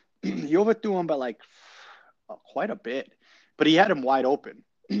 He overthrew him by, like, quite a bit, but he had him wide open.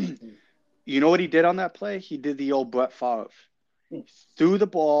 You know what he did on that play? He did the old Brett Favre. Threw the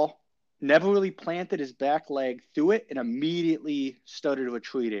ball, never really planted his back leg, threw it, and immediately started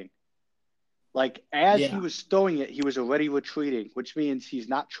retreating. Like, as he was throwing it, he was already retreating, which means he's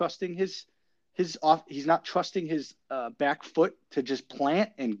not trusting his back foot to just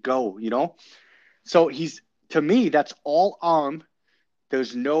plant and go, you know? So to me, that's all arm.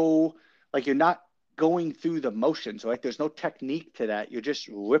 There's no, like, you're not going through the motions, right? There's no technique to that. You're just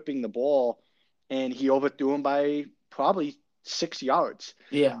ripping the ball, and he overthrew him by probably 6 yards.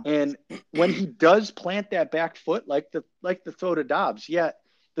 Yeah. And when he does plant that back foot, like the throw to Dobbs,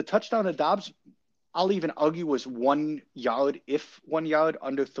 the touchdown to Dobbs, I'll even argue was 1 yard, if 1 yard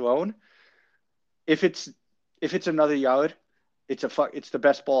underthrown. If it's another yard, it's the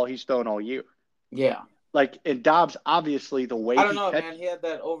best ball he's thrown all year. Yeah. Like, and Dobbs, obviously, the way I don't know, man. He had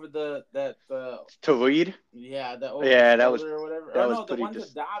that over to Reed. Yeah, that was or whatever. That or was no, the one to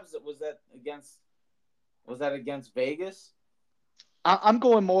Dobbs. Was that against Vegas? I'm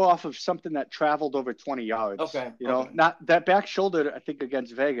going more off of something that traveled over 20 yards. Okay. You know, not that back shoulder. I think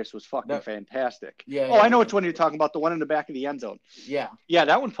against Vegas was fucking fantastic. Yeah. I know which one you're talking about. The one in the back of the end zone. Yeah. Yeah,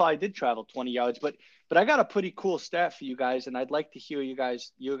 that one probably did travel 20 yards. But I got a pretty cool stat for you guys, and I'd like to hear your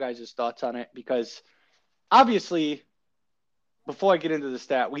guys' thoughts on it, because obviously, before I get into the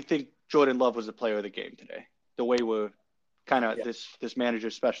stat, we think Jordan Love was the player of the game today. The way we're kind of this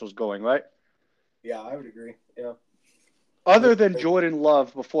manager special is going, right? Yeah, I would agree. Yeah. Other than Jordan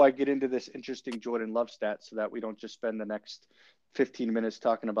Love, before I get into this interesting Jordan Love stat, so that we don't just spend the next 15 minutes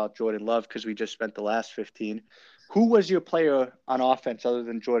talking about Jordan Love because we just spent the last 15. Who was your player on offense other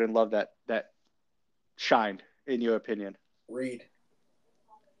than Jordan Love that shined, in your opinion? Reed,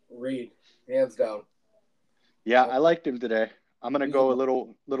 hands down. Yeah, I liked him today. I'm gonna go a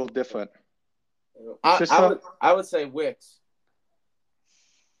little different. I would say Wicks.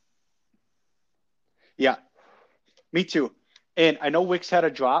 Yeah, me too. And I know Wicks had a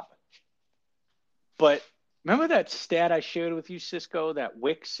drop, but remember that stat I shared with you, Cisco, that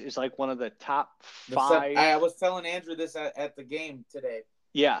Wicks is like one of the top 5? I was telling Andrew this at the game today.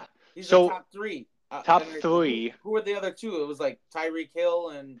 Yeah. He's the top 3. Top 3. Who were the other 2? It was like Tyreek Hill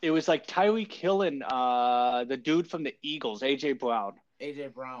and... It was like Tyreek Hill and the dude from the Eagles, A.J. Brown. A.J.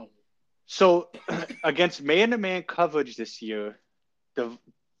 Brown. So against man-to-man coverage this year, the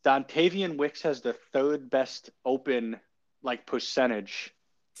Dontavian Wicks has the 3rd best open percentage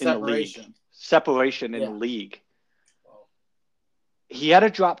in the league. Separation in the league. Wow. He had a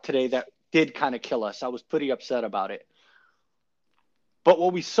drop today that did kind of kill us. I was pretty upset about it. But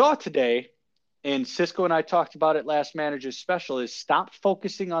what we saw today, and Cisco and I talked about it last manager's special, is stop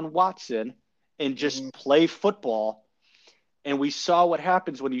focusing on Watson and just play football. And we saw what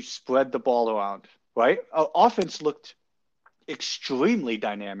happens when you spread the ball around, right? Our offense looked extremely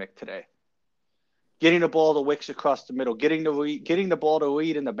dynamic today. Getting the ball to Wicks across the middle, getting the ball to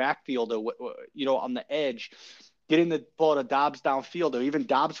Reed in the backfield, or on the edge, getting the ball to Dobbs downfield, or even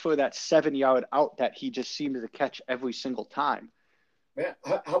Dobbs for that 7-yard out that he just seemed to catch every single time. Man,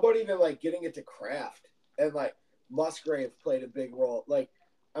 how about even getting it to Kraft and Musgrave played a big role. He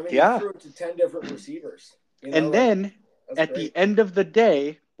threw it to 10 different receivers. And then at the end of the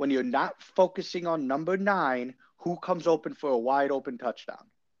day, when you're not focusing on number 9, who comes open for a wide open touchdown?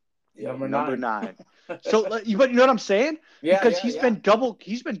 Number 9. So, but you know what I'm saying? Yeah, because he's been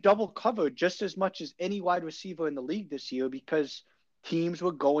double covered just as much as any wide receiver in the league this year because teams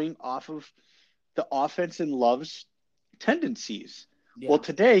were going off of the offense and Love's tendencies. Yeah. Well,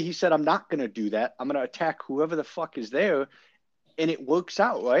 today he said, I'm not going to do that. I'm going to attack whoever the fuck is there, and it works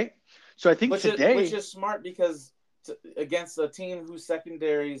out, right? So I think which is smart because against a team whose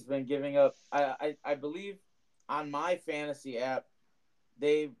secondary has been giving up, I believe on my fantasy app,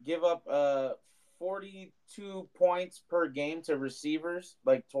 they give up 42 points per game to receivers,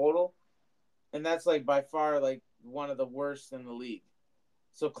 total. And that's by far one of the worst in the league.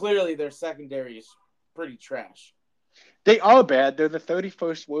 So clearly their secondary is pretty trash. They are bad. They're the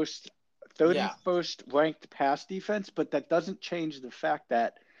 31st ranked pass defense, but that doesn't change the fact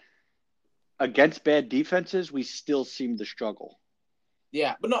that against bad defenses, we still seem to struggle.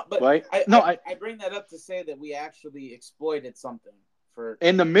 Yeah, but right? I bring that up to say that we actually exploited something.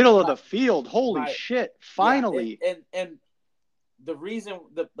 In the middle of the field, holy shit! Finally, yeah, and the reason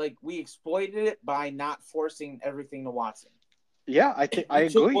that we exploited it by not forcing everything to Watson. Yeah, I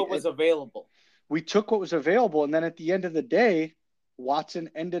agree. What was available? We took what was available, and then at the end of the day, Watson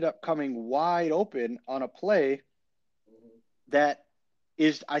ended up coming wide open on a play that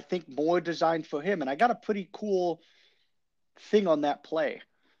is, I think, more designed for him. And I got a pretty cool thing on that play.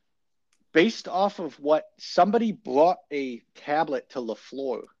 Based off of what somebody brought a tablet to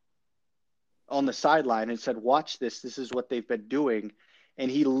LaFleur on the sideline and said, watch this. This is what they've been doing. And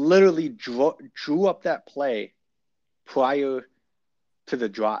he literally drew up that play prior to the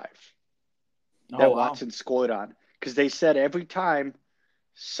drive that Watson scored on. Because they said every time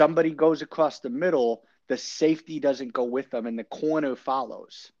somebody goes across the middle, the safety doesn't go with them and the corner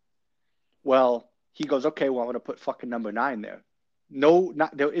follows. Well, he goes, okay, well, I'm going to put fucking number 9 there. No,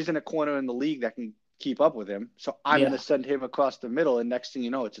 there isn't a corner in the league that can keep up with him. So I'm going to send him across the middle, and next thing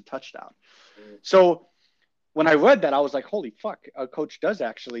you know, it's a touchdown. So when I read that, I was like, holy fuck, our coach does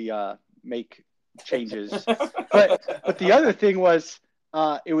actually make changes. but the other thing was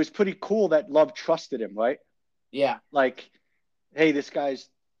it was pretty cool that Love trusted him, right? Yeah. Hey, this guy's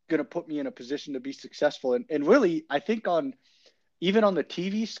going to put me in a position to be successful. And really, I think even on the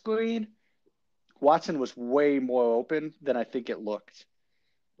TV screen, Watson was way more open than I think it looked.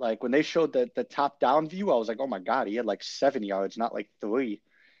 When they showed the top-down view, I was like, oh, my God, he had 7 yards, not 3.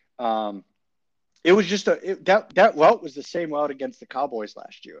 It was just that route was the same route against the Cowboys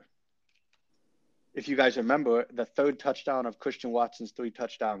last year. If you guys remember, the 3rd touchdown of Christian Watson's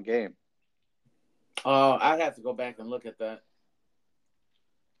 3-touchdown game. I'd have to go back and look at that.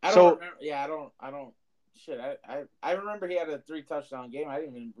 I don't remember. Yeah, I don't. Shit, I remember he had a 3-touchdown game. I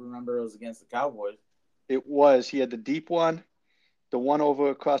didn't even remember it was against the Cowboys. It was. He had the deep one, the one over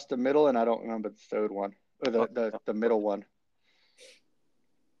across the middle, and I don't remember the 3rd one or the middle one.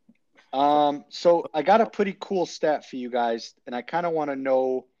 So I got a pretty cool stat for you guys, and I kind of want to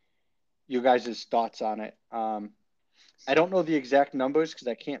know you guys' thoughts on it. I don't know the exact numbers because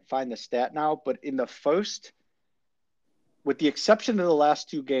I can't find the stat now, but in the first, with the exception of the last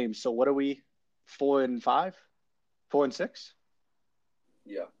 2 games, so what are we, 4-5, 4-6?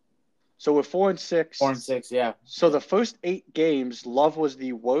 Yeah. So we're 4-6. 4-6, yeah. So the first 8 games, Love was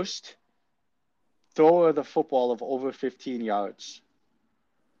the worst thrower of the football of over 15 yards,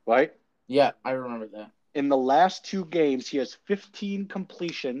 right? Yeah, I remember that. In the last 2 games, he has 15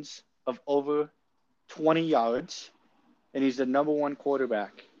 completions of over 20 yards, and he's the number 1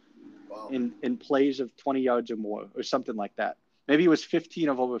 quarterback in plays of 20 yards or more, or something like that. Maybe it was 15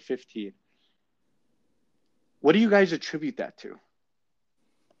 of over 15. What do you guys attribute that to?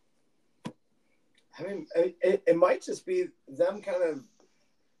 I mean, it might just be them kind of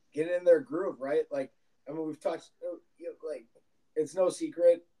getting in their groove, right? Like, I mean, we've touched, like, it's no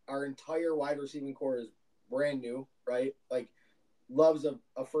secret. Our entire wide receiving core is brand new, right? Like, Love's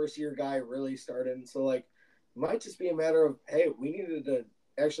a first-year guy really starting. So, like, it might just be a matter of, hey, we needed to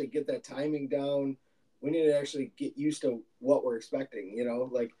actually get that timing down. We need to actually get used to what we're expecting, you know?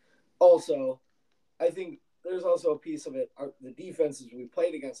 Like, also, I think there's also a piece of it. The defenses we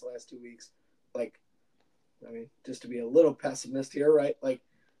played against the last 2 weeks, like, I mean, just to be a little pessimist here, right? Like,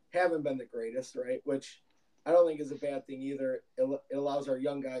 haven't been the greatest, right? Which I don't think is a bad thing either. It allows our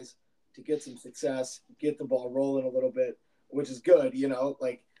young guys to get some success, get the ball rolling a little bit, which is good, you know?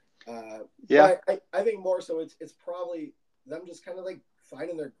 Like, yeah. I think more so it's probably them just kind of like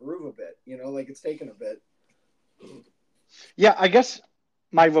finding their groove a bit, you know? Like, it's taken a bit. Yeah, I guess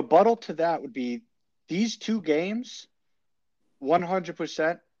my rebuttal to that would be these 2 games,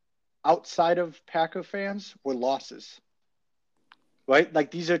 100% outside of Packer fans, were losses. Right?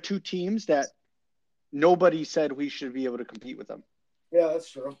 Like, these are 2 teams that nobody said we should be able to compete with them. Yeah, that's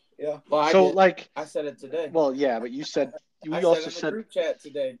true. Yeah. Well, So, like, I said it today. Well, yeah, but you said I also said in the group chat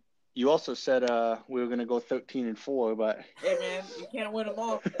today. You also said we were going to go 13-4, but hey man, you can't win them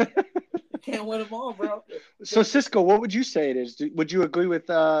all. You can't win them all, bro. So Cisco, what would you say it is? Would you agree with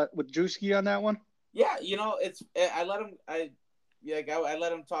Drewski on that one? Yeah, you know, I let him I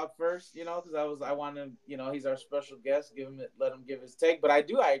let him talk first, you know, because I want him, you know, he's our special guest, let him give his take. But I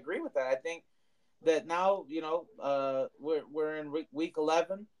agree with that. I think that now, you know, we're in week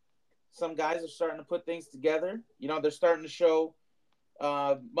 11. Some guys are starting to put things together. You know, they're starting to show.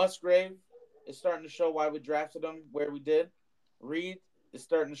 Musgrave is starting to show why we drafted him where we did. Reed is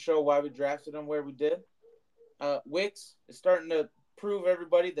starting to show why we drafted him where we did. Wicks is starting to prove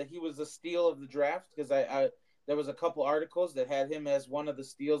everybody that he was a steal of the draft, because there was a couple articles that had him as one of the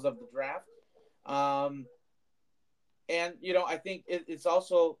steals of the draft. And you know, I think it's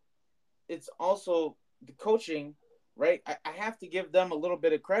also the coaching, right? I have to give them a little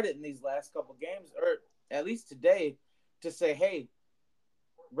bit of credit in these last couple games, or at least today, to say, hey,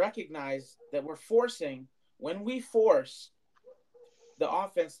 recognize that when we force the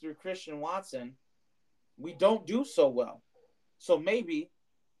offense through Christian Watson, we don't do so well. So maybe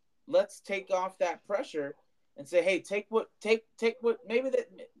let's take off that pressure and say, hey, take what maybe that.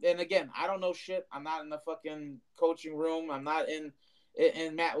 And again, I don't know shit. I'm not in the fucking coaching room. I'm not in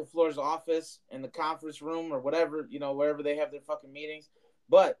Matt LaFleur's office, in the conference room, or whatever, you know, wherever they have their fucking meetings.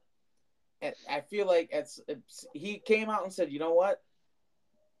 But I feel like he came out and said, you know what?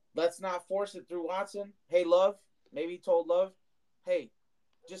 Let's not force it through Watson. Hey, Love, maybe he told Love, hey,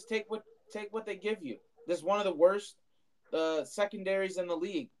 just take what they give you. This is one of the worst secondaries in the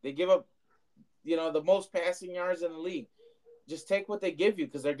league. They give up, you know, the most passing yards in the league. Just take what they give you,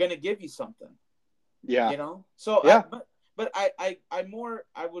 because they're going to give you something. Yeah. You know? So, yeah.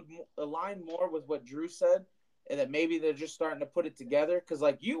 I would align more with what Drew said, and that maybe they're just starting to put it together. Because,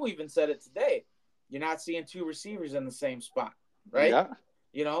 like you even said it today, you're not seeing 2 receivers in the same spot, right? Yeah.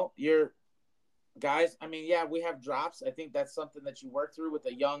 You know, your guys, I mean, yeah, we have drops. I think that's something that you work through with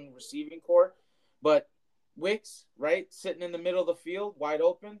a young receiving core. But Wicks, right, sitting in the middle of the field, wide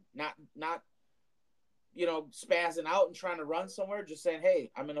open, not you know, spazzing out and trying to run somewhere, just saying,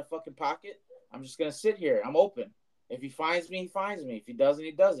 hey, I'm in a fucking pocket. I'm just going to sit here. I'm open. If he finds me, he finds me. If he doesn't,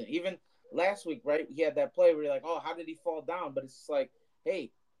 he doesn't. Even last week, right, he had that play where you're like, oh, how did he fall down? But it's just like,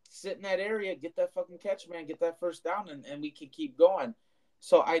 hey, sit in that area, get that fucking catch, man, get that first down, and we can keep going.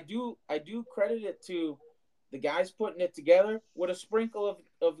 So I do credit it to the guys putting it together with a sprinkle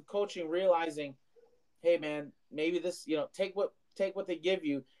of the coaching, realizing, hey man, maybe this, you know, take what they give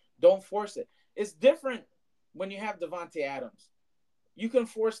you. Don't force it. It's different when you have Devontae Adams. You can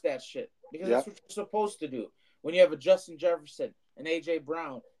force that shit, because that's what you're supposed to do. When you have a Justin Jefferson, an A.J.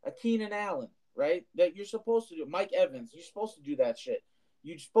 Brown, a Keenan Allen, right? That you're supposed to do. Mike Evans, you're supposed to do that shit.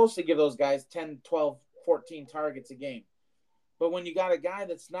 you're supposed to give those guys 10, 12, 14 targets a game. But when you got a guy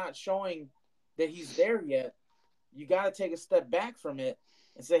that's not showing that he's there yet, you got to take a step back from it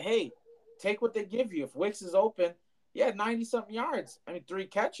and say, hey, take what they give you. If Wicks is open, 90-something yards. I mean, 3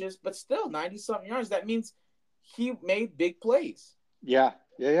 catches, but still 90-something yards. That means he made big plays. Yeah.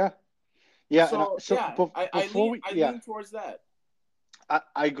 So, I lean towards that.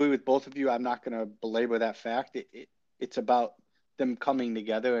 I agree with both of you. I'm not going to belabor that fact. It's about them coming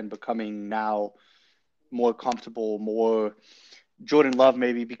together and becoming now more comfortable, more Jordan Love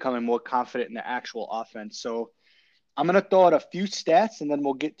maybe becoming more confident in the actual offense. So I'm going to throw out a few stats, and then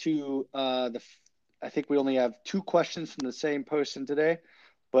we'll get to I think we only have 2 questions from the same person today.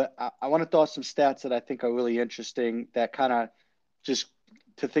 But I want to throw out some stats that I think are really interesting that kind of just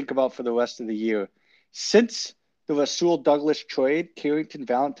to think about for the rest of the year. Since the Rasul Douglas trade, Carrington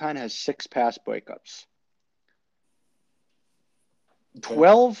Valentine has 6 pass breakups. Okay.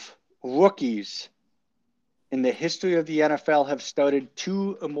 12 rookies in the history of the NFL have started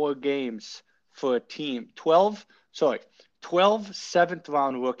 2 or more games for a team. 12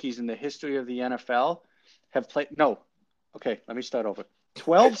 seventh-round rookies in the history of the NFL have played – no. Okay, let me start over.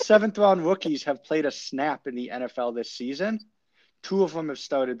 12 seventh-round rookies have played a snap in the NFL this season. 2 of them have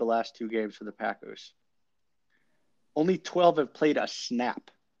started the last 2 games for the Packers. Only 12 have played a snap.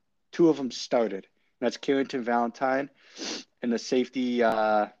 2 of them started. And that's Carrington Valentine and the safety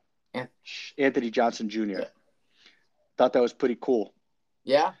Anthony Johnson Jr. Yeah. Thought that was pretty cool.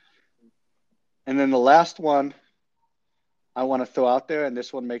 Yeah. And then the last one I want to throw out there, and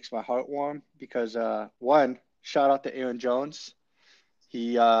this one makes my heart warm because, one, shout out to Aaron Jones.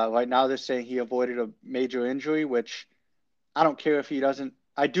 He right now they're saying he avoided a major injury, which I don't care if he doesn't.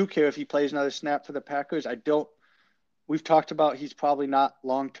 I do care if he plays another snap for the Packers. I don't. We've talked about he's probably not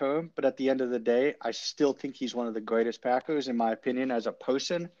long-term, but at the end of the day, I still think he's one of the greatest Packers, in my opinion, as a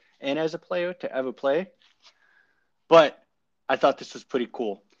person and as a player to ever play. But I thought this was pretty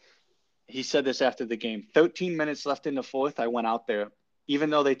cool. He said this after the game. 13 minutes left in the fourth, I went out there. Even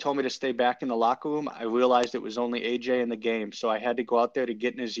though they told me to stay back in the locker room, I realized it was only AJ in the game. So I had to go out there to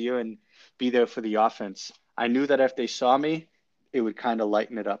get in his ear and be there for the offense. I knew that if they saw me, it would kind of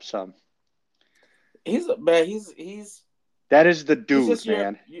lighten it up some. He's that is the dude,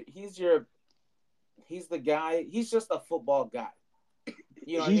 man. He's the guy. He's just a football guy.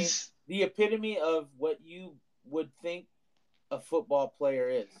 You know what I mean? The epitome of what you would think a football player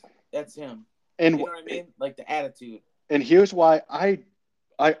is. That's him. And you know what I mean? Like the attitude. And here's why I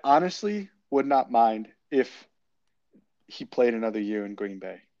honestly would not mind if he played another year in Green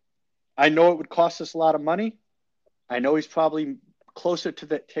Bay. I know it would cost us a lot of money. I know he's probably closer to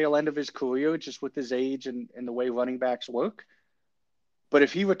the tail end of his career just with his age and the way running backs work. But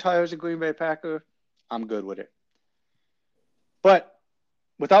if he retires a Green Bay Packer, I'm good with it. But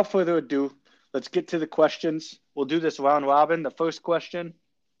without further ado, let's get to the questions. We'll do this round robin. The first question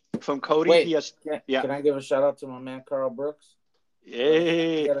from Cody. Wait, can I give a shout out to my man Carl Brooks?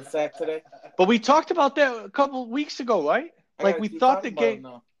 Hey. He got a sack today. But we talked about that a couple of weeks ago, right? Like we thought the game.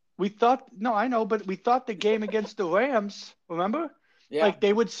 We thought I know, but we thought the game against the Rams. Remember? Yeah. Like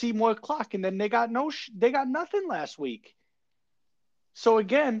they would see more clock, and then they got nothing last week. So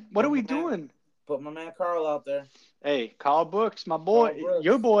again, what are we doing? Put my man Carl out there. Hey, Carl Brooks, my boy,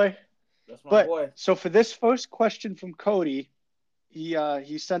 your boy. That's my boy. So for this first question from Cody,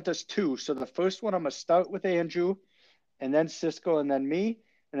 he sent us 2. So the first one I'm gonna start with Andrew, and then Cisco, and then me,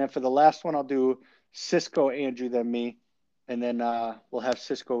 and then for the last one I'll do Cisco, Andrew, then me, and then we'll have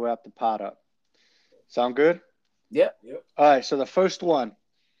Cisco wrap the pot up. Sound good? Yep. All right. So the first one,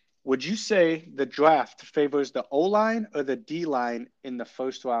 would you say the draft favors the O-line or the D-line in the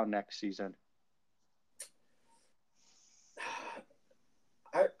first round next season?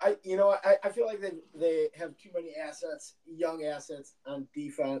 I feel like they have too many assets, young assets on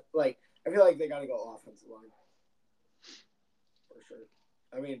defense. Like I feel like they got to go offensive line for sure.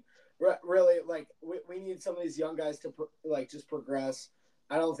 I mean, really, like we need some of these young guys to just progress.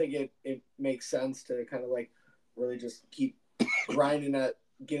 I don't think it makes sense to kind of like really just keep grinding at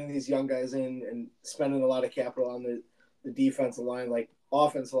getting these young guys in and spending a lot of capital on the defensive line. Like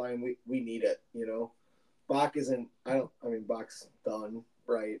offensive line, we need it. You know, Bach isn't. Bach's done.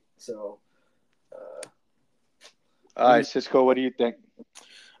 Right. So, all right, Cisco, what do you think?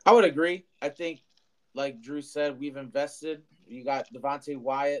 I would agree. I think, like Drew said, we've invested. You got Devontae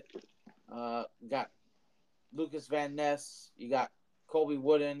Wyatt, you got Lucas Van Ness, you got Colby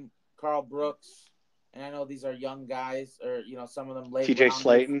Wooden, Carl Brooks, and I know these are young guys, or some of them late. TJ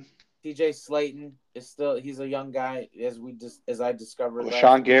Slayton. TJ Slayton he's a young guy as I discovered.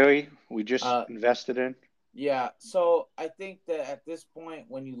 Rashawn Gary, we just invested in. Yeah, so I think that at this point,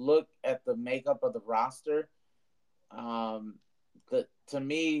 when you look at the makeup of the roster, um, to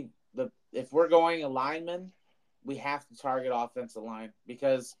me, if we're going a lineman, we have to target offensive line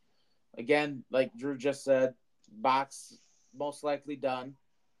because, again, like Drew just said, Box most likely done.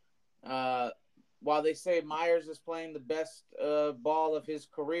 Uh, while they say Myers is playing the best ball of his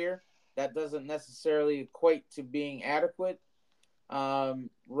career, that doesn't necessarily equate to being adequate.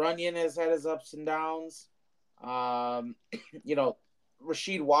 Runyon has had his ups and downs. Um, you know,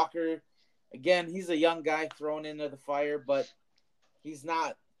 Rasheed Walker, again, he's a young guy thrown into the fire, but he's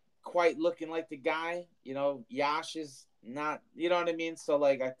not quite looking like the guy. You know, Yash is not. You know what I mean? So,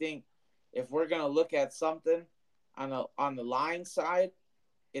 like, I think if we're gonna look at something on the line side,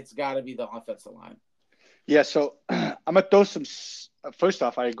 it's got to be the offensive line. Yeah, so I'm gonna throw some. First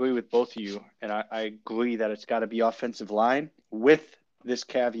off, I agree with both of you, and I agree that it's got to be offensive line with this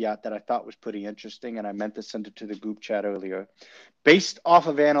caveat that I thought was pretty interesting, and I meant to send it to the group chat earlier. Based off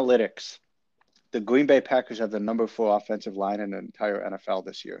of analytics, the Green Bay Packers have the number 4 offensive line in the entire NFL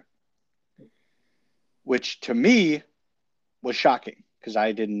this year, which to me was shocking because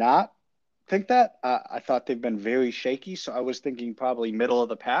I did not think that. I thought they've been very shaky, so I was thinking probably middle of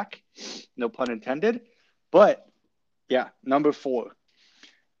the pack, no pun intended. But yeah, number 4.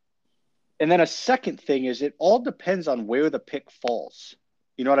 And then a second thing is it all depends on where the pick falls.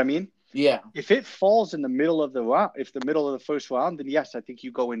 You know what I mean? Yeah. If it falls in the middle of the round, if the middle of the first round, then yes, I think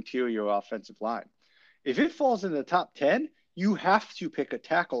you go interior offensive line. If it falls in the top 10, you have to pick a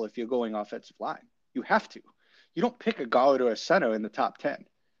tackle if you're going offensive line. You have to. You don't pick a guard or a center in the top 10.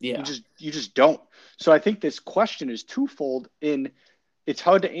 Yeah. You just don't. So I think this question is twofold in it's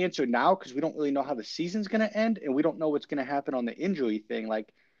hard to answer now because we don't really know how the season's going to end and we don't know what's going to happen on the injury thing.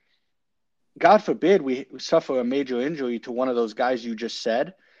 Like, God forbid we suffer a major injury to one of those guys you just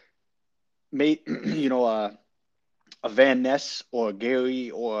said, a Van Ness or Gary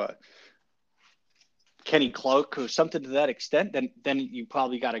or Kenny Clark or something to that extent, then you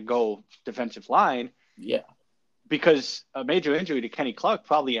probably got to go defensive line. Yeah. Because a major injury to Kenny Clark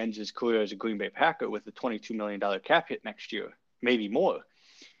probably ends his career as a Green Bay Packer with a $22 million cap hit next year, maybe more.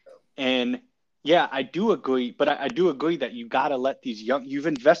 And yeah, I do agree, but I do agree that you got to let these you've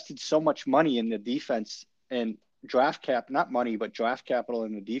invested so much money in the defense and not money, but draft capital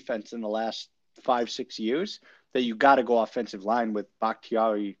in the defense in the last 5-6 years that you got to go offensive line with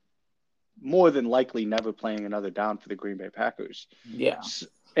Bakhtiari more than likely never playing another down for the Green Bay Packers. Yeah.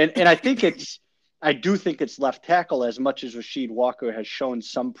 And I do think it's left tackle as much as Rasheed Walker has shown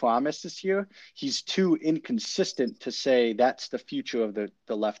some promise this year. He's too inconsistent to say that's the future of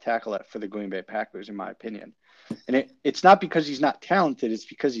the left tackle for the Green Bay Packers, in my opinion. And it's not because he's not talented. It's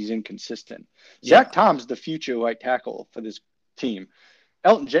because he's inconsistent. Yeah. Zach Tom's the future right tackle for this team.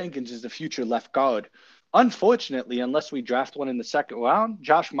 Elton Jenkins is the future left guard. Unfortunately, unless we draft one in the second round,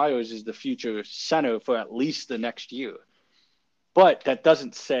 Josh Myers is the future center for at least the next year. But that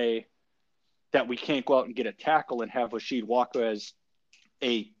doesn't say that we can't go out and get a tackle and have Rasheed Walker as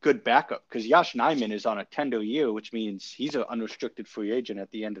a good backup because Yosh Nijman is on a tender year, which means he's an unrestricted free agent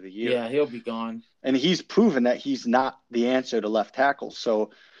at the end of the year. Yeah, he'll be gone. And he's proven that he's not the answer to left tackle. So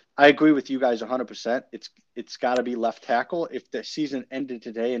I agree with you guys 100%. It's got to be left tackle if the season ended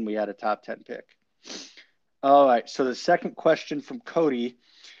today and we had a top 10 pick. All right, so the second question from Cody,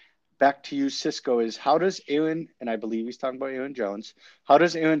 back to you, Cisco, is how does Aaron, and I believe he's talking about Aaron Jones, how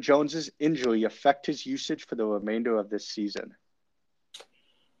does Aaron Jones's injury affect his usage for the remainder of this season?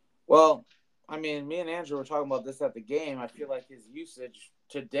 Well, I mean, me and Andrew were talking about this at the game. I feel like his usage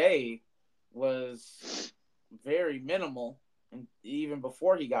today was very minimal, and even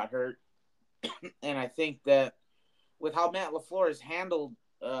before he got hurt. And I think that with how Matt LaFleur has handled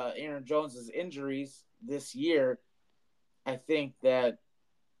Aaron Jones's injuries this year, I think that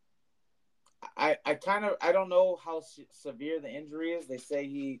I don't know how severe the injury is. They say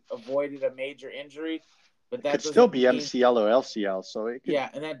he avoided a major injury, but that could still be MCL or LCL. So it could... yeah,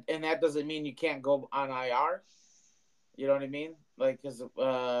 and that doesn't mean you can't go on IR. You know what I mean? Like, because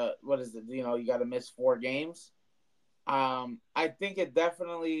what is it? You know, you got to miss 4 games. I think it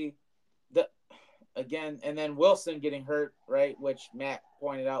definitely again, and then Wilson getting hurt, right? Which Matt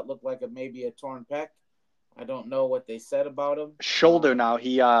pointed out looked like maybe a torn pec. I don't know what they said about him. Shoulder now.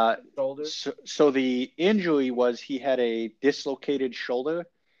 He shoulder. So the injury was he had a dislocated shoulder.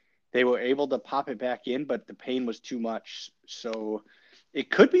 They were able to pop it back in, but the pain was too much. So it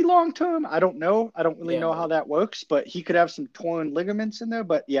could be long term. I don't know. I don't really know how that works, but he could have some torn ligaments in there.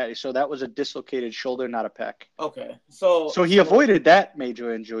 But yeah, so that was a dislocated shoulder, not a pec. Okay. So he avoided that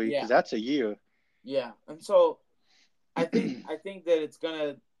major injury because that's a year. Yeah. And so I think that it's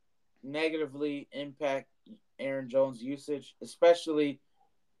gonna negatively impact Aaron Jones' usage, especially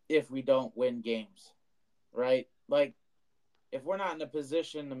if we don't win games, right? Like, if we're not in a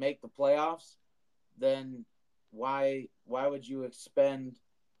position to make the playoffs, then why would you expend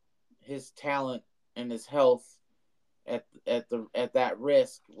his talent and his health at that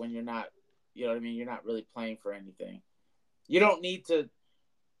risk when you're not, you know what I mean? You're not really playing for anything. You don't need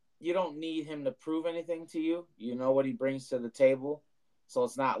him to prove anything to you. You know what he brings to the table. So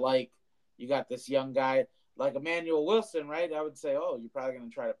it's not like you got this young guy like Emmanuel Wilson, right? I would say, oh, you're probably going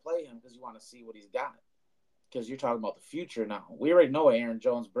to try to play him because you want to see what he's got. Because you're talking about the future now. We already know what Aaron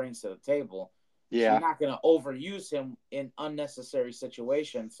Jones brings to the table. Yeah. So you're not going to overuse him in unnecessary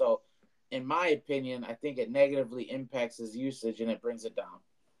situations. So, in my opinion, I think it negatively impacts his usage and it brings it down.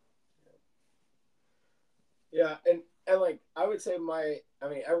 Yeah, and like I would say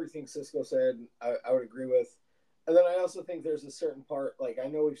everything Cisco said, I would agree with. And then I also think there's a certain part, like I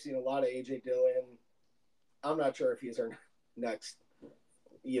know we've seen a lot of A.J. Dillon. I'm not sure if he's our next,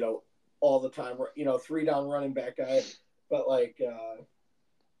 all the time, 3-down running back guy. But, like,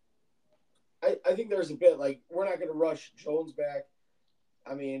 I think there's a bit, like, we're not going to rush Jones back.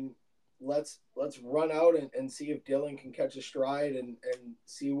 I mean, let's run out and see if Dillon can catch a stride and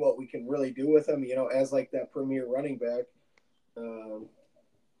see what we can really do with him, as, like, that premier running back.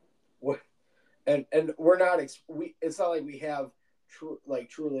 And we're not it's not like we have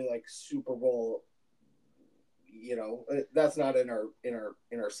truly like Super Bowl, that's not in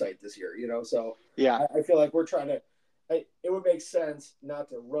our sight this year, so yeah, I feel like we're trying to it would make sense not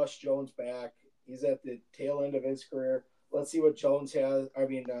to rush Jones back. He's at the tail end of his career. Let's see what Jones has.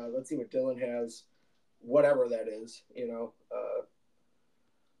 Let's see what Dillon has, whatever that is, and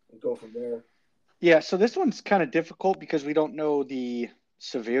go from there. Yeah, so this one's kind of difficult because we don't know the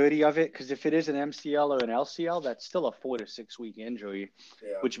severity of it, because if it is an MCL or an LCL, that's still a 4 to 6 week injury,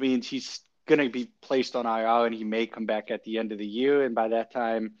 which means he's going to be placed on IR and he may come back at the end of the year. And by that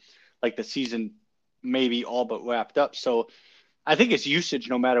time, like, the season may be all but wrapped up. So I think his usage,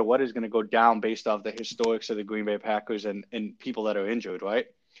 no matter what, is going to go down based off the historics of the Green Bay Packers and people that are injured, right?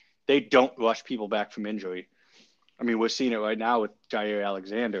 They don't rush people back from injury. I mean, we're seeing it right now with Jair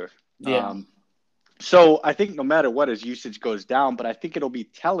Alexander. Yeah. So I think no matter what, his usage goes down, but I think it'll be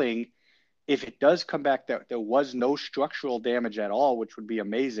telling if it does come back that there was no structural damage at all, which would be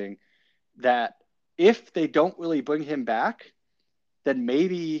amazing, that if they don't really bring him back, then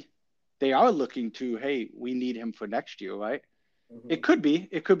maybe they are looking to, hey, we need him for next year, right? Mm-hmm. It could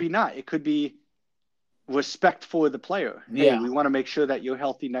be not. It could be respect for the player. Hey, we want to make sure that you're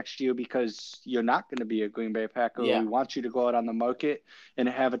healthy next year because you're not going to be a Green Bay Packer. We want you to go out on the market and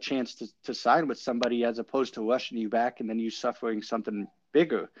have a chance to sign with somebody, as opposed to rushing you back and then you suffering something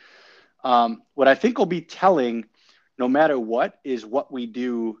bigger. What I think will be telling, no matter what, is what we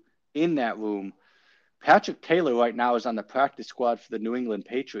do in that room. Patrick Taylor right now is on the practice squad for the New England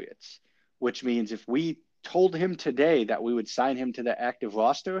Patriots, which means if we told him today that we would sign him to the active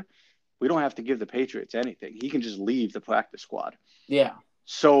roster, we don't have to give the Patriots anything. He can just leave the practice squad. Yeah.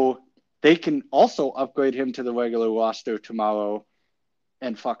 So they can also upgrade him to the regular roster tomorrow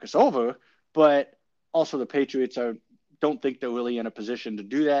and fuck us over. But also the Patriots don't think they're really in a position to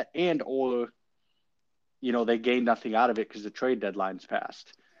do that, or they gain nothing out of it because the trade deadline's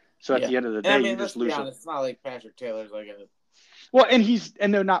passed. So at the end of the day, you just lose. It's not like Patrick Taylor's like a. Well, and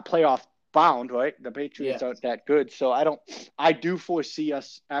they're not playoff bound, right? The Patriots aren't that good, so I do foresee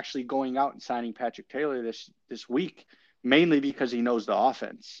us actually going out and signing Patrick Taylor this week, mainly because he knows the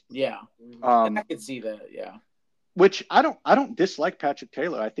offense. Yeah, and I could see that. Yeah, which I don't dislike Patrick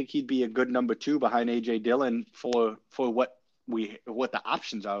Taylor. I think he'd be a good number 2 behind A.J. Dillon for what the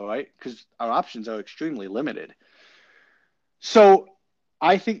options are, right? Because our options are extremely limited. So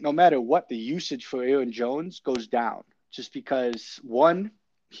I think no matter what, the usage for Aaron Jones goes down, just because, one,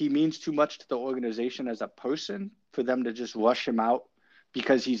 he means too much to the organization as a person for them to just rush him out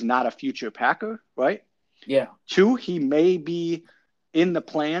because he's not a future Packer, right? Yeah. 2, he may be in the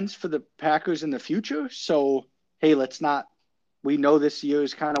plans for the Packers in the future. So, hey, we know this year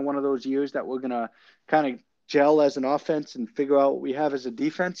is kind of one of those years that we're going to kind of gel as an offense and figure out what we have as a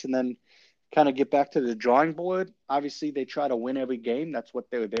defense and then kind of get back to the drawing board. Obviously, they try to win every game. That's what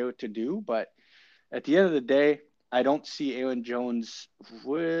they're there to do. But at the end of the day, I don't see Aaron Jones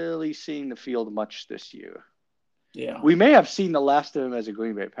really seeing the field much this year. Yeah. We may have seen the last of him as a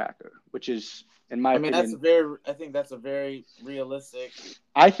Green Bay Packer, which is, in my opinion. I think that's a very realistic.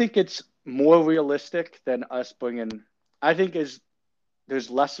 I think it's more realistic than us bringing. I think there's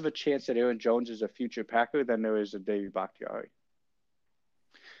less of a chance that Aaron Jones is a future Packer than there is a David Bakhtiari.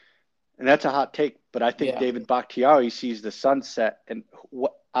 And that's a hot take, but I think David Bakhtiari sees the sunset, and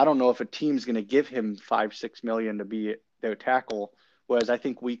I don't know if a team's going to give him $5-6 million to be their tackle, whereas I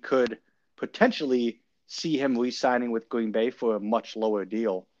think we could potentially see him re-signing with Green Bay for a much lower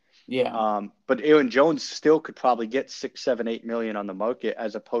deal. Yeah. But Aaron Jones still could probably get $6, $7, $8 million on the market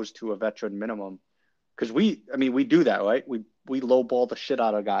as opposed to a veteran minimum. Because we do that, right? We lowball the shit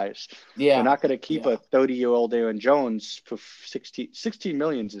out of guys. Yeah. We're not going to keep a 30-year-old Aaron Jones for $16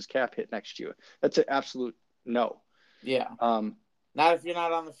 million is cap hit next year. That's an absolute no. Yeah. Not if you're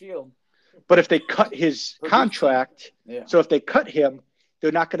not on the field. But if they cut his contract, so if they cut him,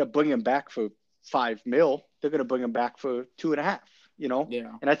 they're not going to bring him back for $5 million. They're going to bring him back for $2.5 million. You know?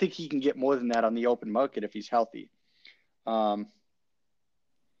 Yeah. And I think he can get more than that on the open market if he's healthy.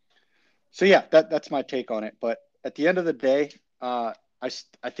 So yeah, that's my take on it. But at the end of the day, I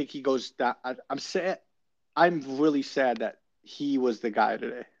think he goes down. I'm sad. I'm really sad that he was the guy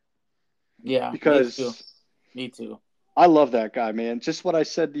today. Yeah, because me too. I love that guy, man. Just what I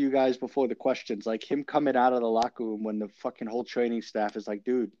said to you guys before the questions, like him coming out of the locker room when the fucking whole training staff is like,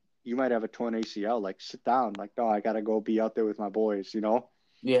 dude, you might have a torn ACL. Like, sit down. Like, no, I got to go be out there with my boys, you know?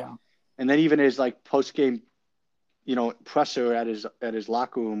 Yeah. And then even his like post-game, you know, presser at his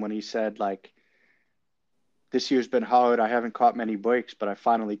locker room when he said like, this year's been hard. I haven't caught many breaks, but I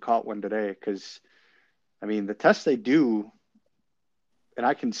finally caught one today. Because, I mean, the tests they do, and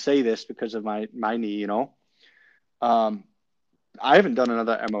I can say this because of my knee, you know, I haven't done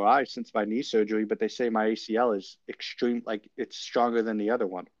another MRI since my knee surgery, but they say my ACL is extreme, like it's stronger than the other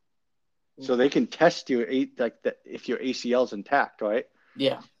one. So they can test if your ACL is intact, right?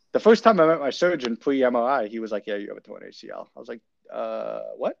 Yeah. The first time I met my surgeon pre-MRI, he was like, yeah, you have a torn ACL. I was like,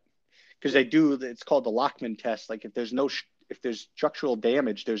 what? Because it's called the Lockman test. Like if there's structural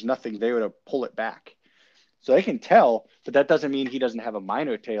damage, there's nothing there to pull it back. So they can tell, but that doesn't mean he doesn't have a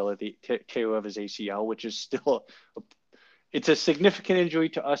minor tear of his ACL, which is still, it's a significant injury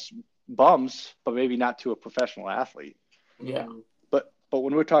to us bums, but maybe not to a professional athlete. Yeah. But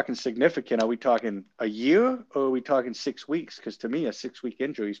when we're talking significant, are we talking a year or are we talking 6 weeks? Because to me, a 6-week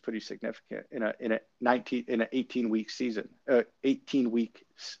injury is pretty significant in an 18-week season. 18-week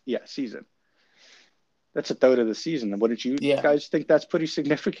season. That's a third of the season. Wouldn't you guys think that's pretty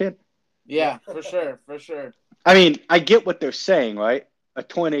significant? Yeah, for sure. I mean, I get what they're saying, right? A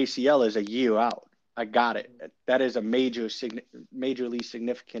torn ACL is a year out. I got it. That is a majorly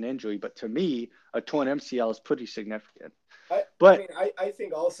significant injury. But to me, a torn MCL is pretty significant. I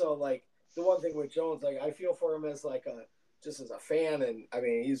think also like the one thing with Jones, like I feel for him as like just as a fan, and I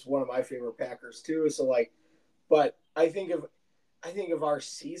mean he's one of my favorite Packers too. So like, but I think if our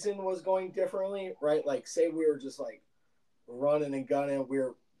season was going differently, right? Like say we were just like running and gunning,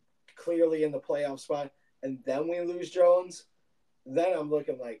 we're clearly in the playoff spot, and then we lose Jones, then I'm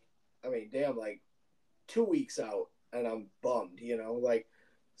looking like, I mean, damn, like 2 weeks out, and I'm bummed, you know, like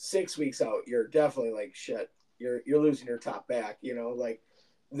 6 weeks out, you're definitely like shit. You're losing your top back, you know, like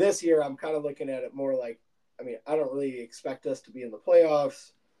this year I'm kind of looking at it more like, I mean, I don't really expect us to be in the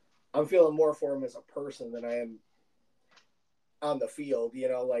playoffs. I'm feeling more for him as a person than I am on the field, you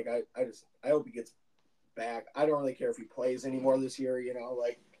know, like I hope he gets back. I don't really care if he plays anymore this year, you know,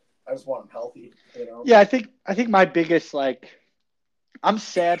 like I just want him healthy, you know? Yeah. I think my biggest, like, I'm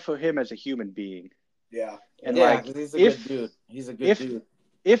sad for him as a human being. Yeah. And like, he's a good dude. He's a good dude.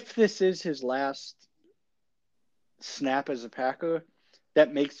 If this is his last snap as a Packer,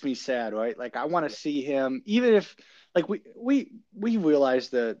 that makes me sad, right? Like I want to see him, even if like we realize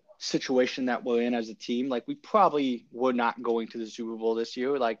the situation that we're in as a team. Like we probably were not going to the Super Bowl this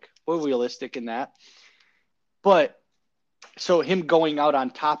year. Like we're realistic in that. But so him going out on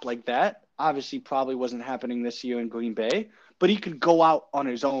top like that obviously probably wasn't happening this year in Green Bay, but he could go out on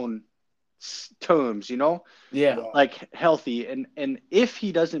his own terms, you know? Yeah. Like healthy. And if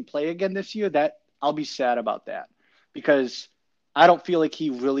he doesn't play again this year, that I'll be sad about that. Because I don't feel like he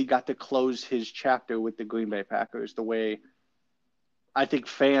really got to close his chapter with the Green Bay Packers the way I think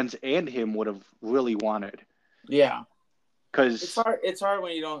fans and him would have really wanted. Yeah, because it's hard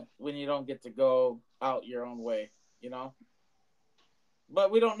when you don't get to go out your own way, you know.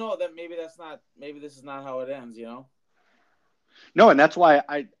 But we don't know that maybe this is not how it ends, you know. No, and that's why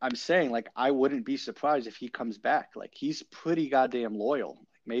I'm saying like I wouldn't be surprised if he comes back. Like he's pretty goddamn loyal.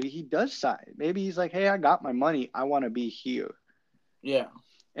 Maybe he does sign. Maybe he's like, hey, I got my money. I want to be here. Yeah.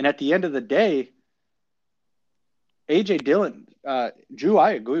 And at the end of the day, A.J. Dillon, Drew,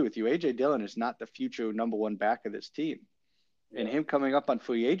 I agree with you. A.J. Dillon is not the future number one back of this team. And him coming up on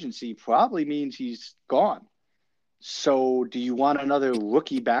free agency probably means he's gone. So do you want another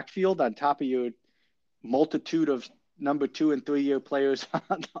rookie backfield on top of your multitude of number 2 and 3 year players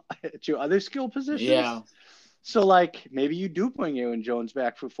at your other skill positions. Yeah. So, like, maybe you do bring Aaron Jones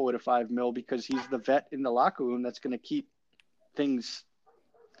back for $4 to $5 mil because he's the vet in the locker room that's going to keep things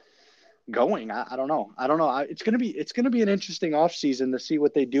going. I don't know. It's going to be an interesting offseason to see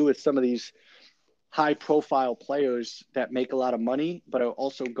what they do with some of these high profile players that make a lot of money but are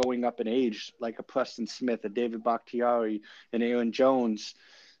also going up in age, like a Preston Smith, a David Bakhtiari, and Aaron Jones.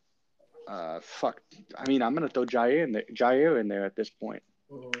 I'm going to throw Jair in there at this point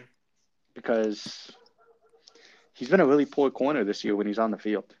because he's been a really poor corner this year when he's on the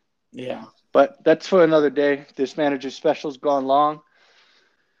field. Yeah. But that's for another day. This manager special's gone long.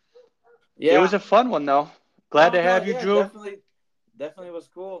 Yeah. It was a fun one, though. Glad to have you, Drew. Definitely was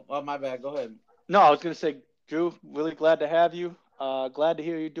cool. Oh, my bad. Go ahead. No, I was going to say, Drew, really glad to have you. Glad to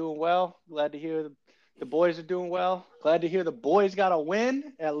hear you're doing well. Glad to hear the boys are doing well. Glad to hear the boys got a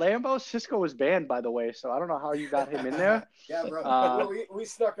win at Lambeau. Cisco was banned, by the way, so I don't know how you got him in there. Yeah, bro. We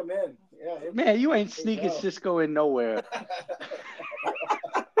snuck him in. Yeah, man, you ain't sneaking Cisco in nowhere.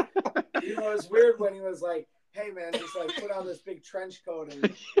 It's weird when he was like, hey, man, just like put on this big trench coat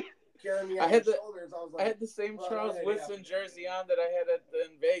and carry me on your shoulders. I had the same Charles Woodson jersey on that I had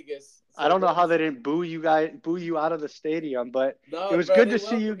in Vegas. So I don't know how they didn't boo you out of the stadium, but it was good to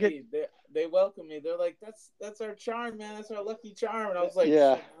see you get. They welcomed me. They're like, that's our charm, man. That's our lucky charm. And I was like,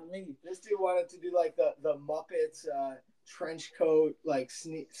 yeah. This dude wanted to do like the Muppets trench coat, like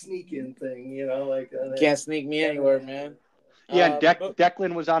sneak in thing, like. Can't sneak me anywhere, man. Yeah, and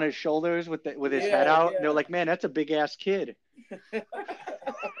Declan was on his shoulders with his head out. And they're like, man, that's a big ass kid. He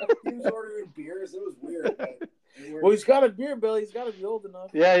was ordering beers. It was weird. Well, he's got a beer belly. He's got to be old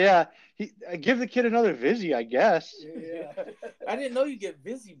enough. Yeah. Give the kid another Vizzy, I guess. Yeah. I didn't know you get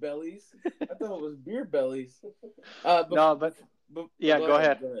Vizzy bellies. I thought it was beer bellies. Go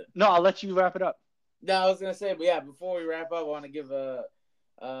ahead. No, I'll let you wrap it up. No, I was gonna say, but yeah, before we wrap up, I want to give a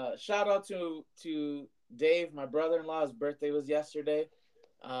shout out to Dave, my brother-in-law. His birthday was yesterday.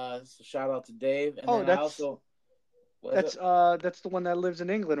 So shout out to Dave. And that's the one that lives in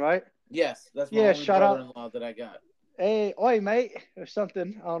England, right? Yes, that's my only brother-in-law that I got. Hey, oi, mate, or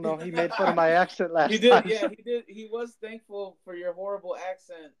something. I don't know. He made fun of my accent last time. He did, yeah, he did. He was thankful for your horrible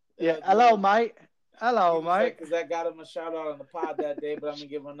accent. Yeah, hello, mate. Hello, mate. Because I got him a shout out on the pod that day, but I'm gonna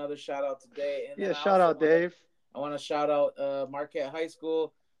give him another shout out today. And yeah, shout out, Dave. I want to shout out Marquette High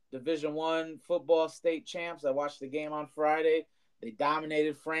School, Division I football state champs. I watched the game on Friday. They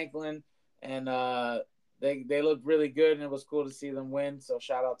dominated Franklin, and they looked really good, and it was cool to see them win. So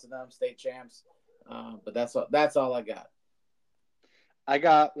shout out to them, state champs. But that's all I got. I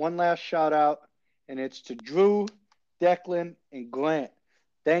got one last shout out, and it's to Drew, Declan, and Grant.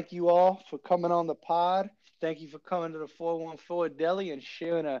 Thank you all for coming on the pod. Thank you for coming to the 414 Deli and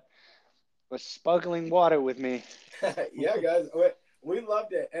sharing a sparkling water with me. Yeah, guys, we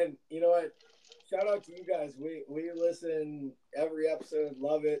loved it, and you know what? Shout out to you guys. We listen every episode,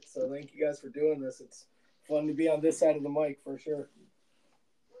 love it. So thank you guys for doing this. It's fun to be on this side of the mic for sure.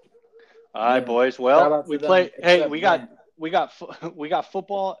 All right, boys. Well, we play. Hey, we got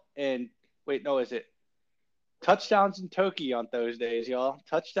football and wait, no, is it touchdowns and turkey on Thursdays, y'all?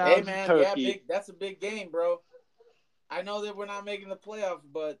 Touchdowns and turkey. Yeah, that's a big game, bro. I know that we're not making the playoffs,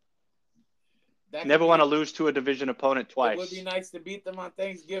 but never want to lose to a division opponent twice. It would be nice to beat them on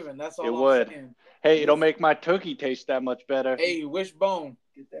Thanksgiving. That's all. It would. Saying. Hey, it'll make my turkey taste that much better. Hey, wishbone.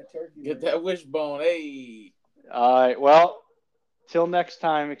 Get that turkey. Get that wishbone. Hey. All right. Well, till next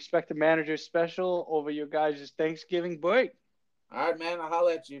time, expect a manager special over your guys' Thanksgiving break. All right, man. I'll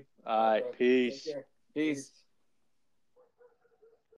holler at you. All right. Peace. Peace.